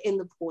women who are in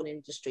the porn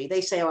industry,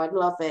 they say, oh, I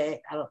love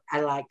it, I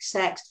like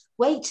sex.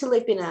 Wait till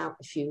they've been out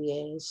a few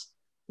years.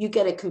 You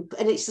get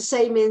and it's the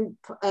same in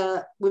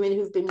women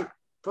who've been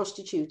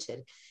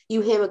prostituted. You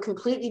hear a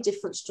completely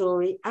different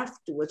story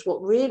afterwards,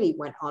 what really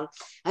went on.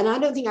 And I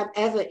don't think I've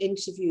ever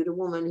interviewed a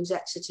woman who's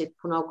exited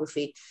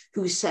pornography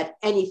who said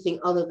anything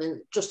other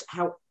than just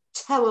how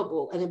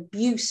terrible and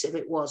abusive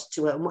it was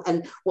to her,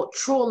 and what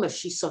trauma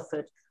she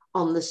suffered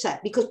on the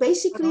set, because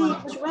basically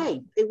it was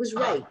rape. It was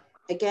rape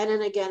again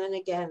and again and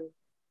again.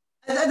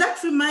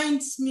 That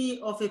reminds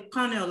me of a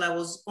panel I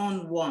was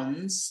on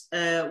once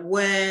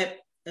where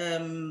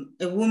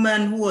a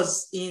woman who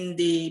was in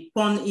the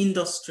porn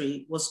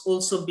industry was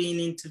also being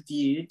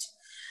interviewed.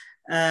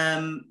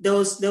 There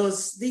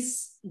was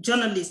this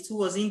journalist who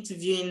was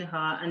interviewing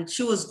her, and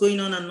she was going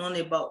on and on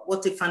about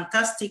what a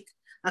fantastic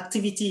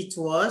activity it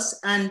was.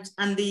 And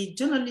the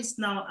journalist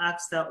now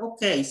asked her,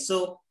 okay,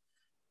 so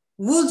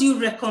would you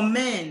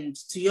recommend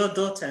to your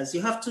daughters,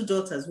 you have 2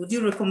 daughters, would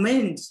you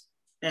recommend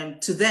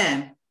to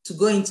them to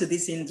go into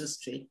this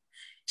industry?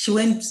 She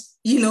went,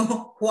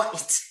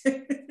 white.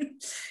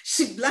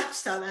 She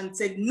blushed out and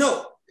said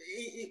no,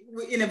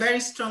 in a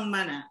very strong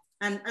manner.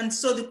 And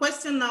so the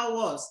question now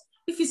was,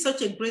 if it's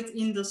such a great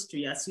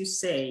industry, as you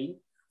say,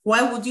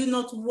 why would you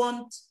not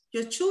want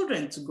your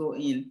children to go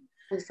in?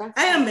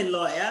 Exactly. I am a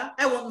lawyer.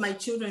 I want my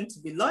children to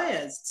be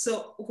lawyers.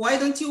 So why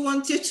don't you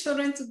want your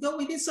children to go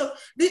with it? So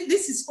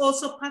this is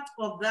also part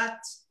of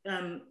that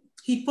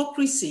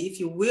hypocrisy, if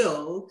you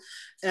will,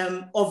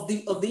 of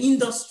the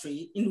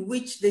industry, in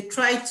which they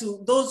try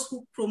to, those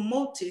who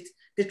promote it,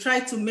 they try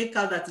to make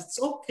out that it's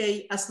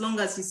okay as long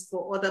as it's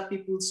for other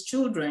people's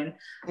children,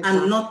 exactly,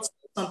 and not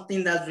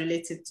something that's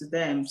related to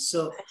them.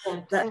 So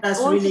that's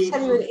I want really... to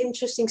tell you an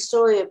interesting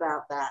story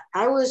about that.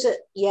 I was at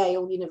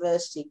Yale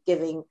University there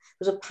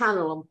was a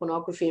panel on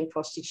pornography and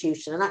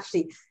prostitution, and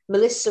actually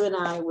Melissa and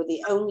I were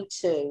the only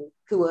 2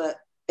 who were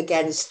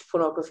against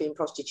pornography and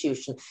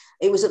prostitution.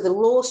 It was at the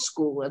law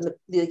school, and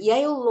the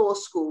Yale Law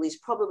School is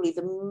probably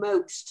the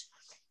most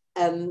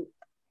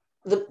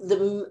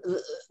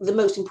the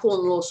most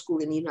important law school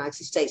in the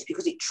United States,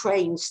 because it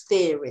trains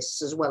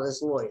theorists as well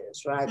as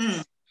lawyers, right?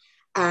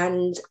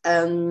 And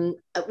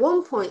at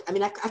one point, I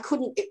mean, I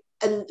couldn't,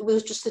 and it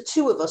was just the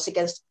 2 of us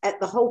against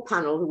the whole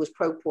panel who was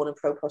pro-porn and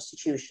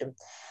pro-prostitution.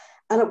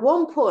 And at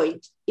one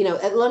point,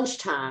 at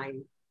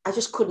lunchtime, I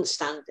just couldn't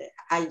stand it.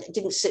 I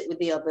didn't sit with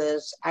the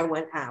others. I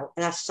went out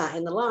and I sat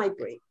in the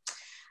library.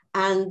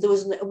 And there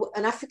was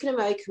an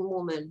African-American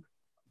woman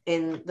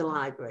in the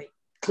library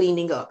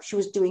cleaning up. She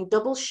was doing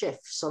double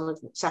shifts on a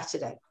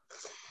Saturday.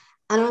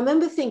 And I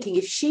remember thinking,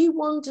 if she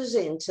wanders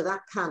into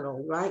that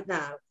panel right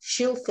now,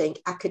 she'll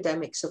think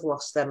academics have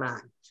lost their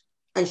mind.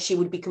 And she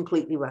would be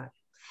completely right.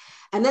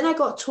 And then I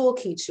got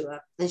talking to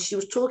her, and she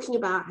was talking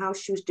about how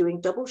she was doing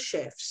double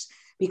shifts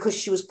because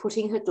she was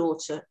putting her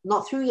daughter,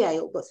 not through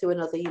Yale, but through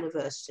another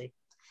university.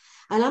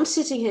 And I'm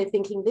sitting here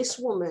thinking, this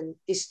woman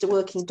is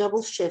working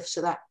double shifts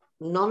so that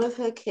none of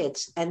her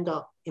kids end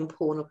up in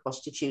porn or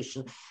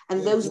prostitution.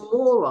 And those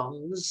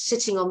morons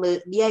sitting on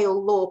the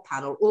Yale law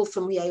panel, all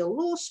from Yale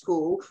Law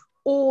School,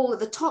 all at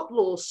the top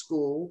law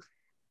school,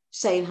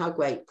 saying how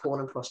great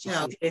porn and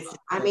prostitution is.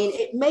 I mean,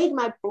 it made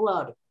my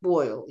blood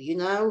boil,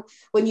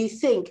 when you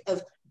think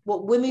of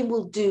what women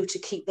will do to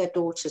keep their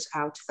daughters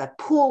out of that.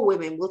 Poor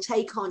women will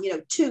take on,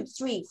 2,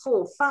 3,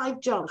 4, 5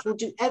 jobs, will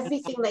do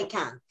everything they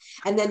can.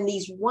 And then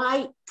these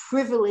white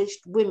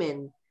privileged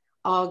women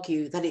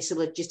argue that it's a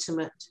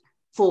legitimate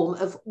form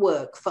of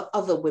work for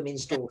other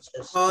women's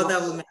daughters. Other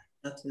women's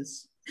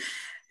daughters.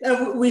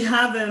 We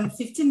have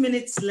 15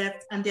 minutes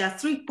left, and there are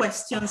 3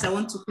 questions I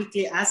want to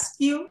quickly ask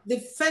you.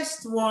 The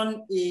first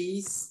one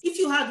is, if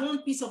you had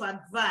one piece of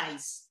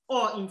advice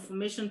or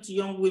information to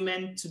young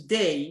women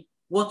today,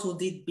 what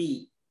would it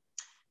be?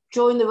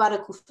 Join the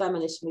radical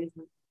feminist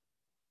movement.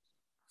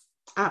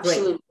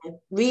 Absolutely.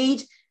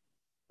 Great.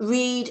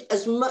 Read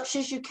as much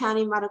as you can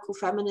in radical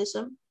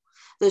feminism.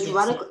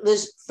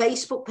 There's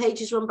Facebook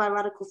pages run by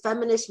radical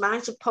feminists.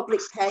 Mine's a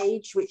public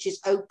page, which is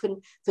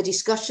open for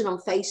discussion on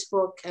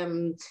Facebook.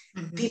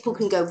 People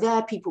can go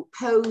there, people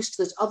post.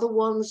 There's other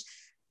ones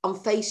on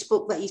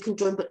Facebook that you can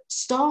join, but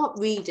start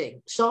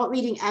reading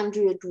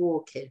Andrea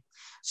Dworkin,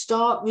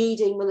 start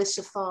reading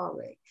Melissa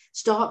Farley,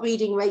 start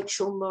reading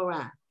Rachel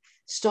Moran,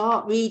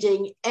 start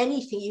reading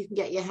anything you can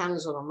get your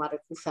hands on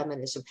radical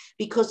feminism,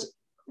 because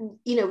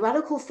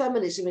radical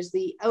feminism is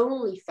the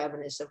only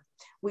feminism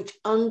which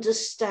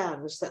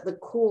understands that the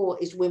core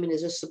is women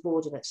as a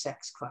subordinate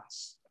sex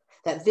class,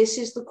 that this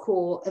is the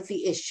core of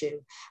the issue,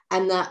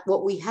 and that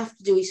what we have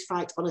to do is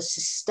fight on a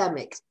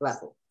systemic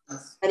level.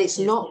 And it's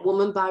not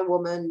woman by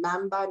woman,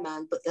 man by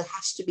man, but there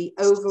has to be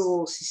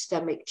overall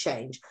systemic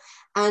change.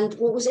 And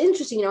what was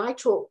interesting, I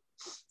taught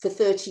for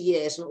 30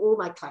 years, and all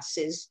my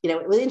classes, you know,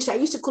 it was interesting. I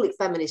used to call it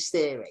feminist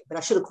theory, but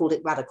I should have called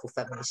it radical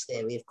feminist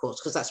theory, of course,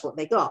 because that's what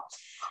they got.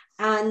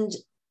 And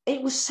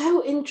it was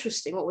so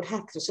interesting what would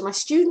happen. So my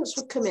students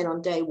would come in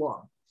on day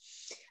one,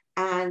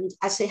 and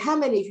I'd say, how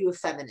many of you are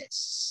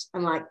feminists?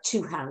 And like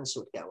 2 hands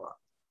would go up.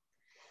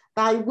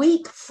 By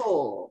week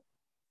 4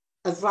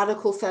 of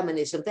radical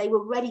feminism, they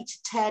were ready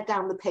to tear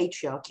down the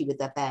patriarchy with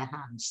their bare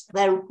hands.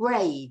 Their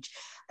rage,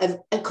 and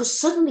because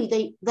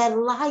suddenly their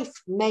life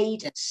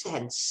made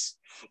sense.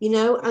 You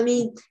know, I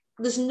mean,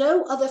 there's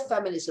no other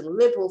feminism,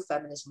 liberal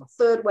feminism, or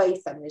third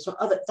wave feminism,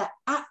 or other that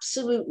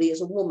absolutely,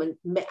 as a woman,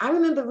 I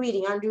remember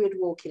reading Andrea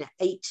Dworkin at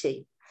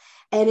 18,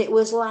 and it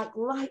was like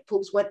light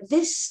bulbs went,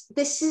 this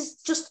is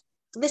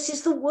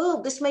the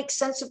world. This makes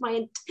sense of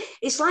my,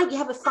 it's like you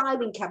have a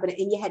filing cabinet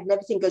in your head and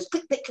everything goes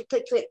click, click, click,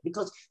 click, click,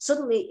 because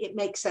suddenly it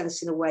makes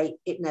sense in a way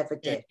it never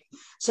did.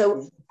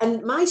 So,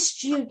 and my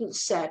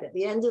students said at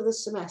the end of the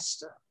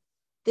semester,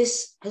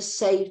 this has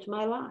saved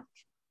my life.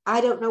 I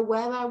don't know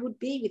where I would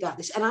be without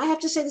this. And I have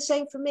to say the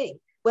same for me.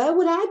 Where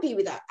would I be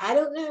without? I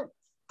don't know.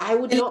 I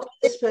would not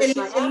be this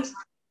person I am.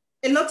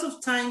 A lot of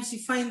times you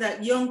find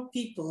that young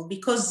people,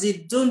 because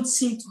they don't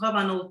seem to have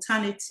an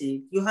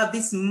alternative, you have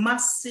this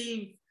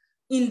massive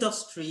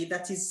industry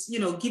that is, you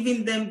know,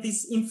 giving them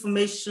this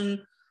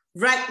information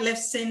right,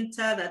 left,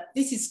 center, that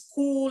this is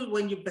cool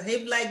when you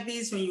behave like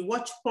this, when you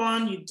watch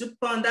porn, you do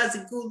porn, that's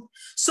a good.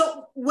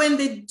 So when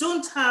they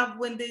don't have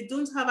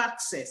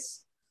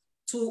access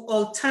to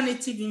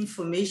alternative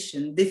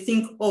information, they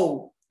think,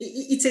 oh,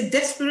 it's a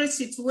desperate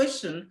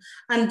situation.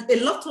 And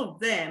a lot of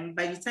them,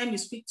 by the time you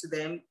speak to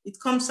them, it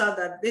comes out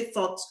that they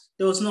thought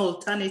there was no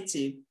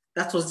alternative.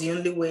 That was the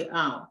only way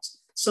out.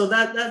 So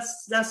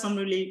that's something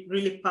really,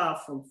 really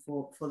powerful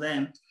for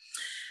them.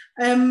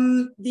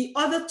 The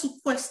other 2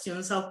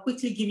 questions, I'll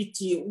quickly give it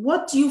to you.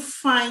 What do you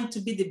find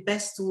to be the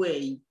best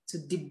way to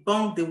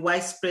debunk the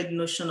widespread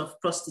notion of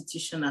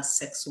prostitution as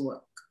sex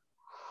work?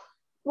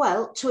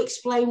 Well, to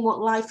explain what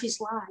life is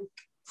like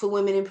for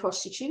women in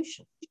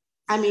prostitution.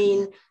 I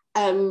mean,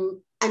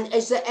 and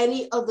is there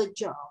any other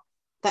job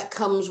that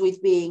comes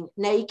with being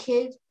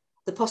naked,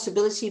 the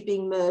possibility of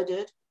being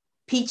murdered,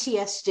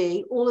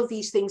 PTSD, all of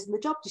these things in the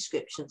job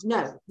descriptions?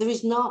 No, there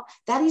is not.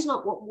 That is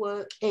not what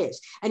work is.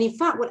 And in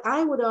fact, what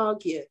I would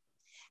argue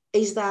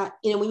is that,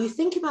 you know, when you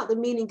think about the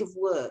meaning of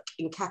work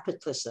in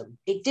capitalism,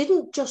 it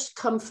didn't just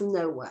come from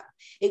nowhere.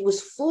 It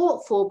was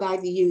fought for by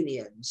the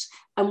unions.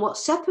 And what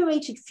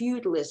separated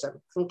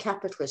feudalism from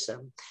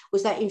capitalism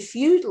was that in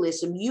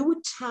feudalism, you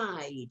were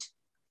tied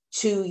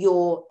to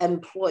your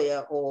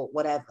employer or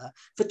whatever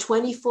for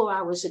 24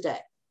 hours a day.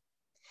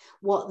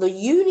 What the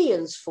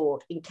unions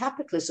fought in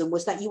capitalism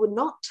was that you were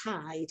not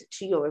tied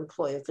to your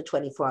employer for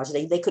 24 hours a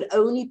day. They could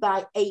only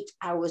buy 8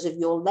 hours of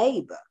your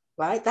labor,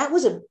 right? That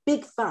was a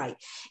big fight.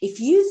 If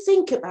you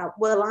think about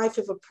the life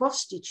of a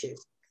prostitute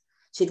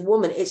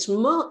woman, it's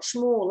much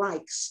more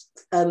like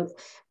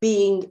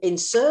being in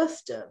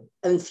serfdom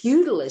and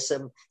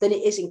feudalism than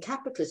it is in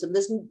capitalism.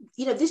 There's,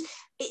 you know,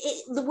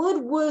 the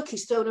word work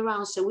is thrown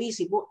around so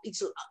easy.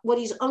 What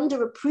is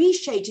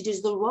underappreciated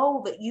is the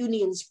role that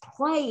unions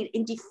played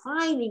in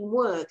defining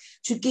work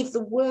to give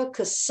the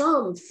worker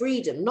some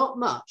freedom, not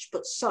much,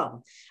 but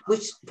some,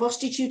 which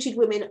prostituted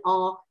women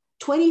are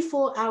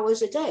 24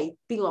 hours a day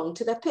belong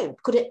to their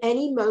pimp, could at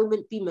any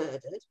moment be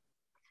murdered,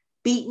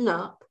 beaten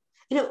up.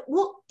 You know,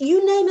 what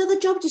you name other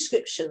job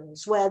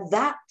descriptions where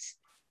that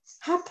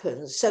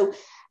happens. So,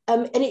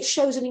 and it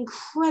shows an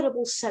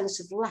incredible sense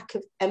of lack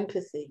of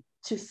empathy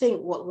to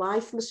think what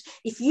life must,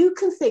 if you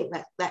can think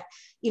that,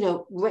 you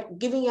know,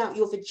 giving out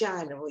your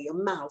vagina or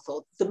your mouth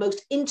or the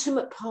most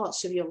intimate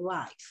parts of your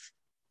life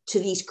to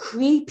these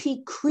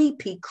creepy,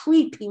 creepy,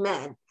 creepy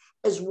men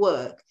as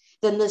work,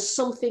 then there's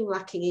something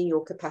lacking in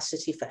your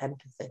capacity for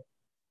empathy.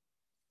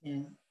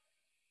 Yeah.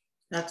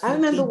 I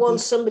remember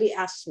once somebody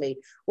asked me,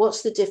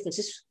 what's the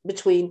difference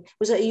between,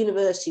 was at a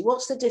university,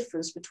 what's the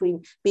difference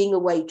between being a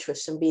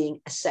waitress and being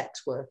a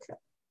sex worker?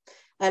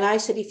 And I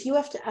said, if you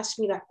have to ask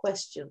me that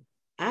question,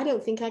 I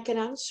don't think I can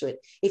answer it.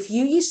 If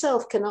you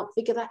yourself cannot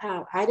figure that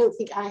out, I don't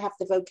think I have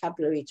the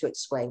vocabulary to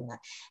explain that.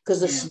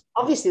 Because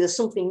obviously there's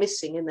something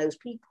missing in those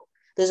people.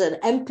 There's an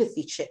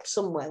empathy chip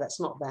somewhere that's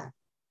not there.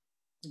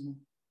 Mm-hmm.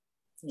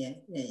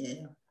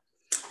 Yeah.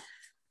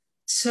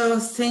 So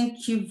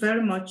thank you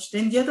very much.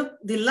 Then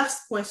the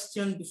last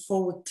question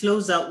before we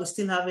close out, we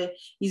still have the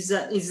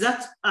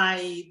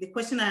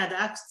question I had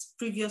asked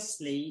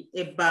previously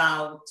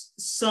about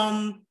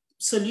some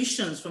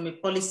solutions from a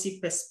policy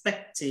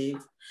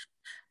perspective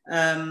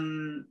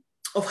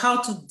of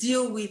how to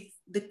deal with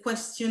the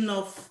question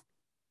of,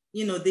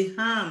 you know, the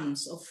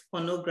harms of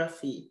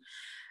pornography.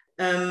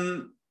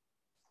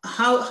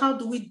 How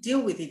do we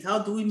deal with it? How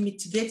do we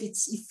mitigate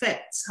its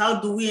effects? How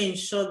do we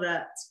ensure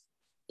that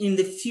in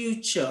the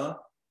future,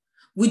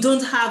 we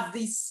don't have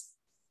this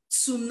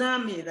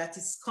tsunami that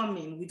is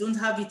coming? We don't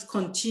have it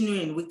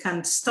continuing. We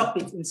can stop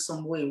it in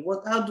some way.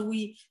 How do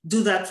we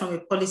do that from a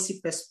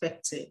policy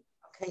perspective?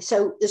 Okay,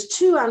 so there's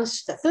 2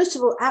 answers. First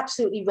of all,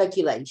 absolutely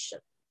regulation.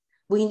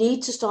 we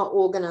need to start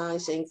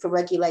organising for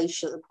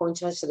regulation at the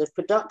point I said of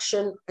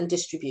production and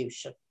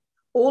distribution.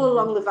 All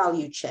along the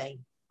value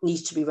chain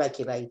needs to be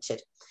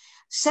regulated.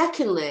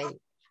 Secondly,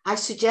 I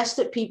suggest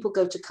that people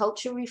go to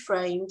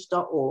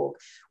culturereframed.org.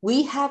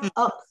 We have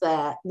up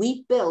there,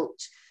 we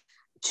built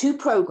 2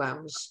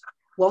 programs,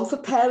 one for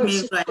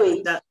parents of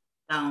free.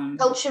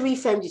 Culture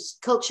Reframed, it's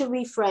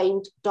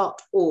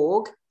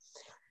culturereframed.org.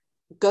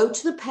 Go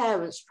to the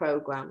parents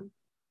program.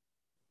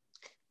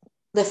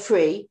 They're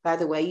free, by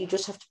the way. You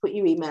just have to put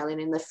your email in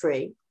and they're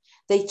free.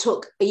 They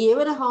took a year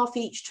and a half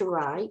each to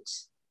write,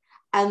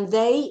 and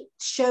they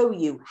show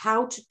you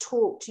how to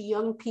talk to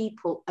young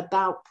people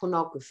about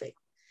pornography.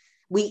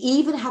 We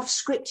even have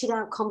scripted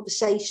out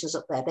conversations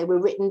up there. They were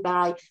written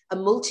by a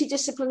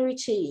multidisciplinary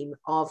team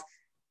of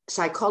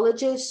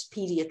psychologists,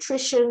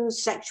 pediatricians,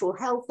 sexual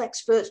health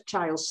experts,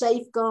 child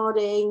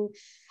safeguarding.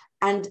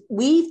 And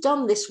we've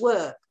done this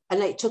work.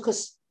 And it took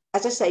us,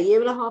 as I say, a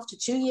year and a half to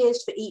 2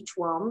 years for each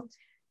one.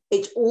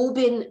 It's all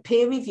been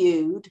peer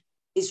reviewed.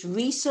 It's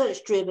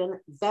research driven,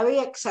 very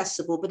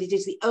accessible, but it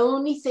is the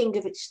only thing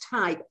of its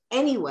type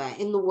anywhere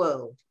in the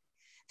world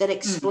that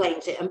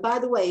explains it. And by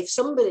the way, if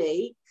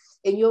somebody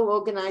in your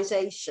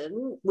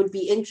organization would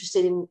be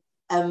interested in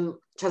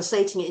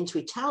translating it into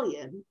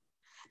Italian,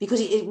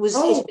 because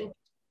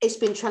it's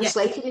been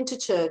translated into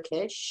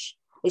Turkish,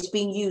 it's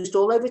been used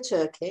all over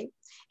Turkey,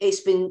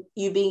 it's been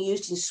being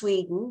used in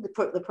Sweden,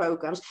 the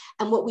programs.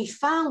 And what we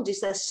found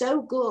is they're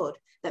so good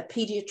that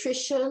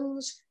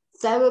pediatricians,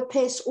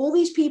 therapists, all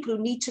these people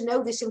who need to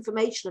know this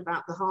information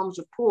about the harms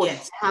of porn,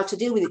 how to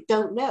deal with it,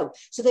 don't know.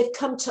 So they've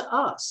come to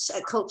us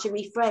at Culture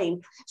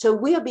Reframed. So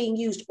we are being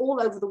used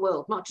all over the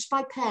world, not just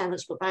by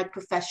parents, but by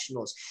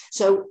professionals.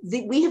 So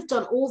we have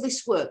done all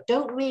this work.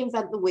 Don't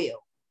reinvent the wheel,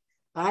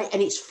 right?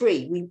 And it's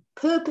free. We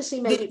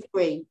purposely made it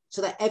free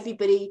so that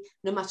everybody,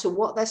 no matter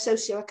what their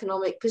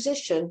socioeconomic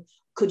position,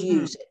 could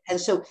use it. And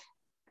so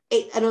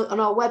on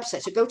our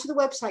website, so go to the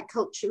website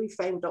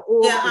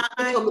culturereframed.org.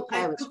 I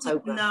put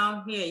it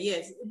now here.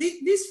 Yes,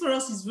 this for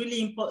us is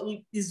really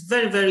important. It's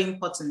very, very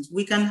important.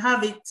 We can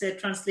have it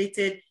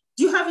translated.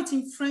 Do you have it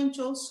in French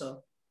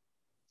also?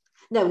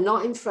 No,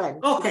 not in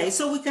French. Okay,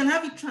 so we can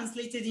have it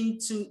translated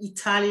into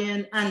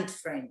Italian and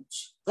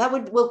French.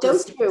 We'll go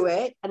through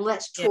it and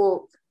let's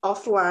talk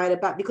offline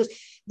about, because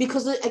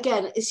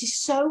again, this is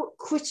so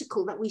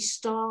critical that we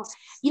start.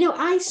 You know,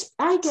 I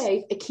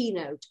gave a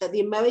keynote at the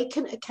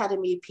American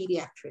Academy of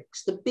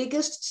Pediatrics, the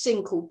biggest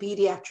single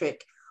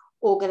pediatric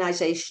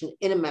organization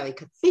in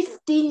America,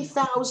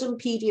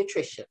 15,000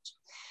 pediatricians.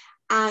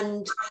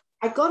 And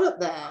I got up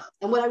there,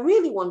 and what I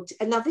really wanted,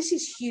 and now this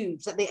is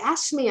huge, that they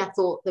asked me, I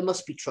thought there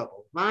must be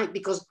trouble, right?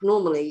 Because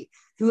normally,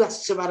 who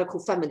asks a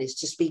radical feminist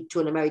to speak to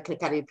an American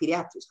Academy of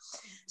Pediatrics?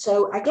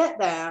 So I get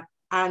there,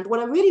 and what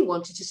I really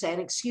wanted to say,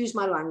 and excuse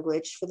my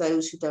language for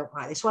those who don't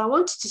like this, what I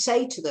wanted to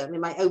say to them in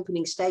my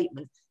opening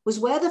statement was,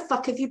 where the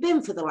fuck have you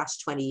been for the last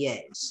 20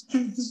 years?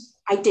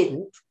 I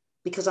didn't,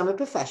 because I'm a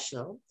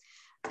professional.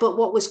 But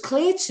what was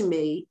clear to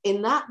me,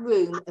 in that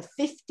room of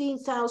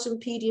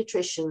 15,000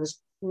 pediatricians,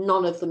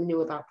 none of them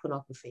knew about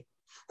pornography.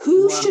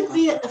 Who should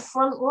be at the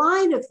front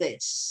line of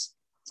this?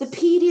 The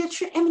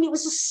pediatrician. I mean, it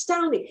was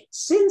astounding.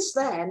 Since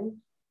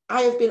then,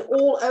 I have been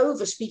all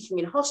over speaking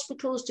in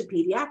hospitals, to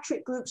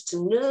pediatric groups,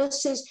 to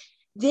nurses.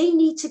 They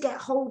need to get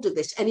hold of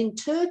this. And in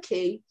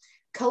Turkey,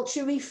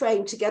 Culture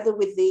Reframed, together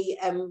with the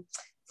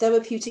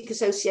Therapeutic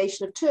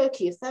Association of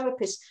Turkey, of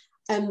therapists,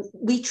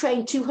 we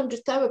trained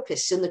 200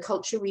 therapists in the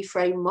Culture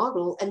Reframed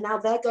model. And now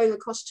they're going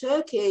across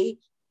Turkey,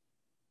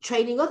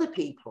 training other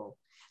people.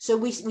 So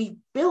we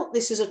built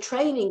this as a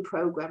training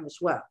program as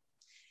well.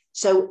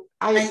 So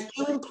I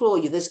do implore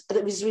you,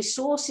 there's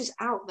resources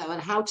out there on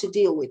how to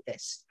deal with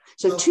this.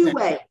 So two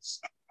ways: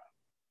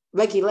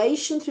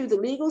 regulation through the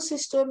legal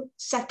system,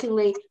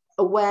 secondly,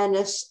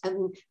 awareness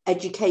and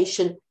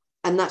education.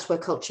 And that's where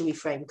Culture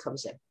Reframed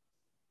comes in.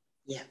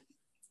 Yeah.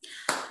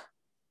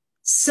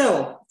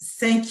 So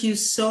thank you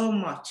so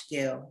much,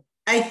 Gail.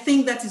 I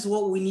think that is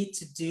what we need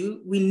to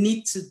do. We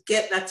need to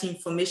get that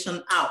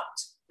information out.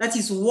 That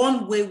is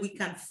one way we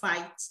can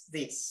fight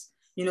this.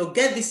 You know,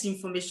 get this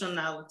information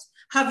out,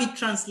 have it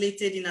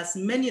translated in as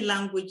many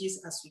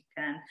languages as we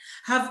can,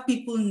 have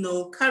people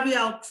know, carry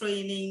out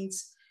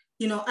trainings,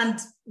 you know, and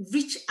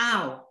reach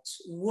out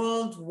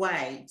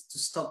worldwide to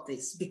stop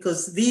this,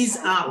 because these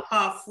are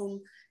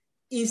powerful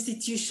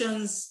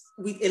institutions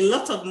with a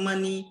lot of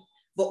money,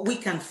 but we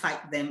can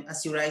fight them,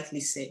 as you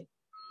rightly say.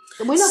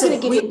 And we're not going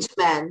to give in to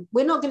men.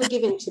 We're not going to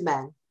give in to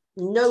men.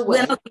 No way.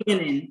 We're not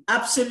giving in.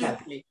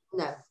 Absolutely.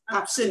 No,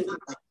 absolutely.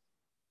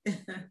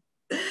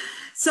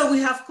 So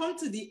we have come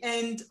to the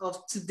end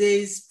of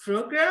today's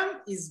program.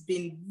 It's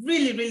been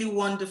really, really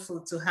wonderful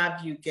to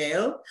have you,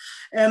 Gail.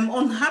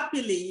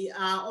 Unhappily,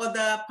 our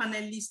other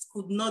panelists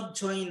could not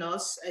join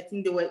us. I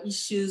think there were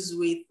issues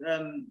with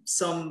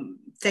some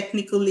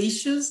technical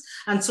issues,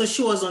 and so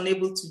she was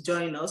unable to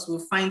join us.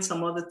 We'll find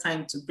some other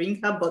time to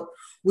bring her, but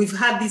we've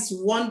had this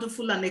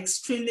wonderful and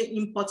extremely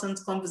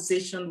important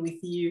conversation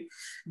with you,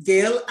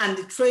 Gail, and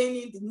the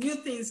training, the new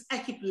things I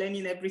keep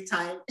learning every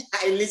time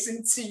I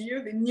listen to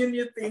you, the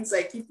new things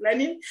I keep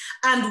learning,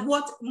 and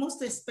what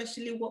most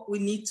especially what we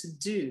need to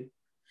do.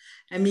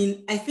 I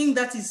mean, I think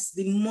that is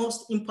the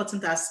most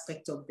important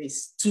aspect of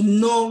this, to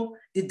know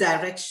the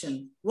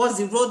direction. What's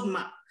the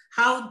roadmap?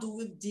 How do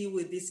we deal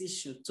with this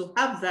issue? To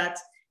have that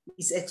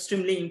is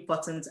extremely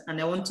important, and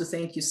I want to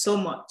thank you so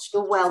much.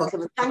 You're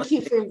welcome. Thank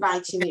you for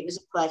inviting me. It was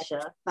a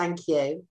pleasure. Thank you.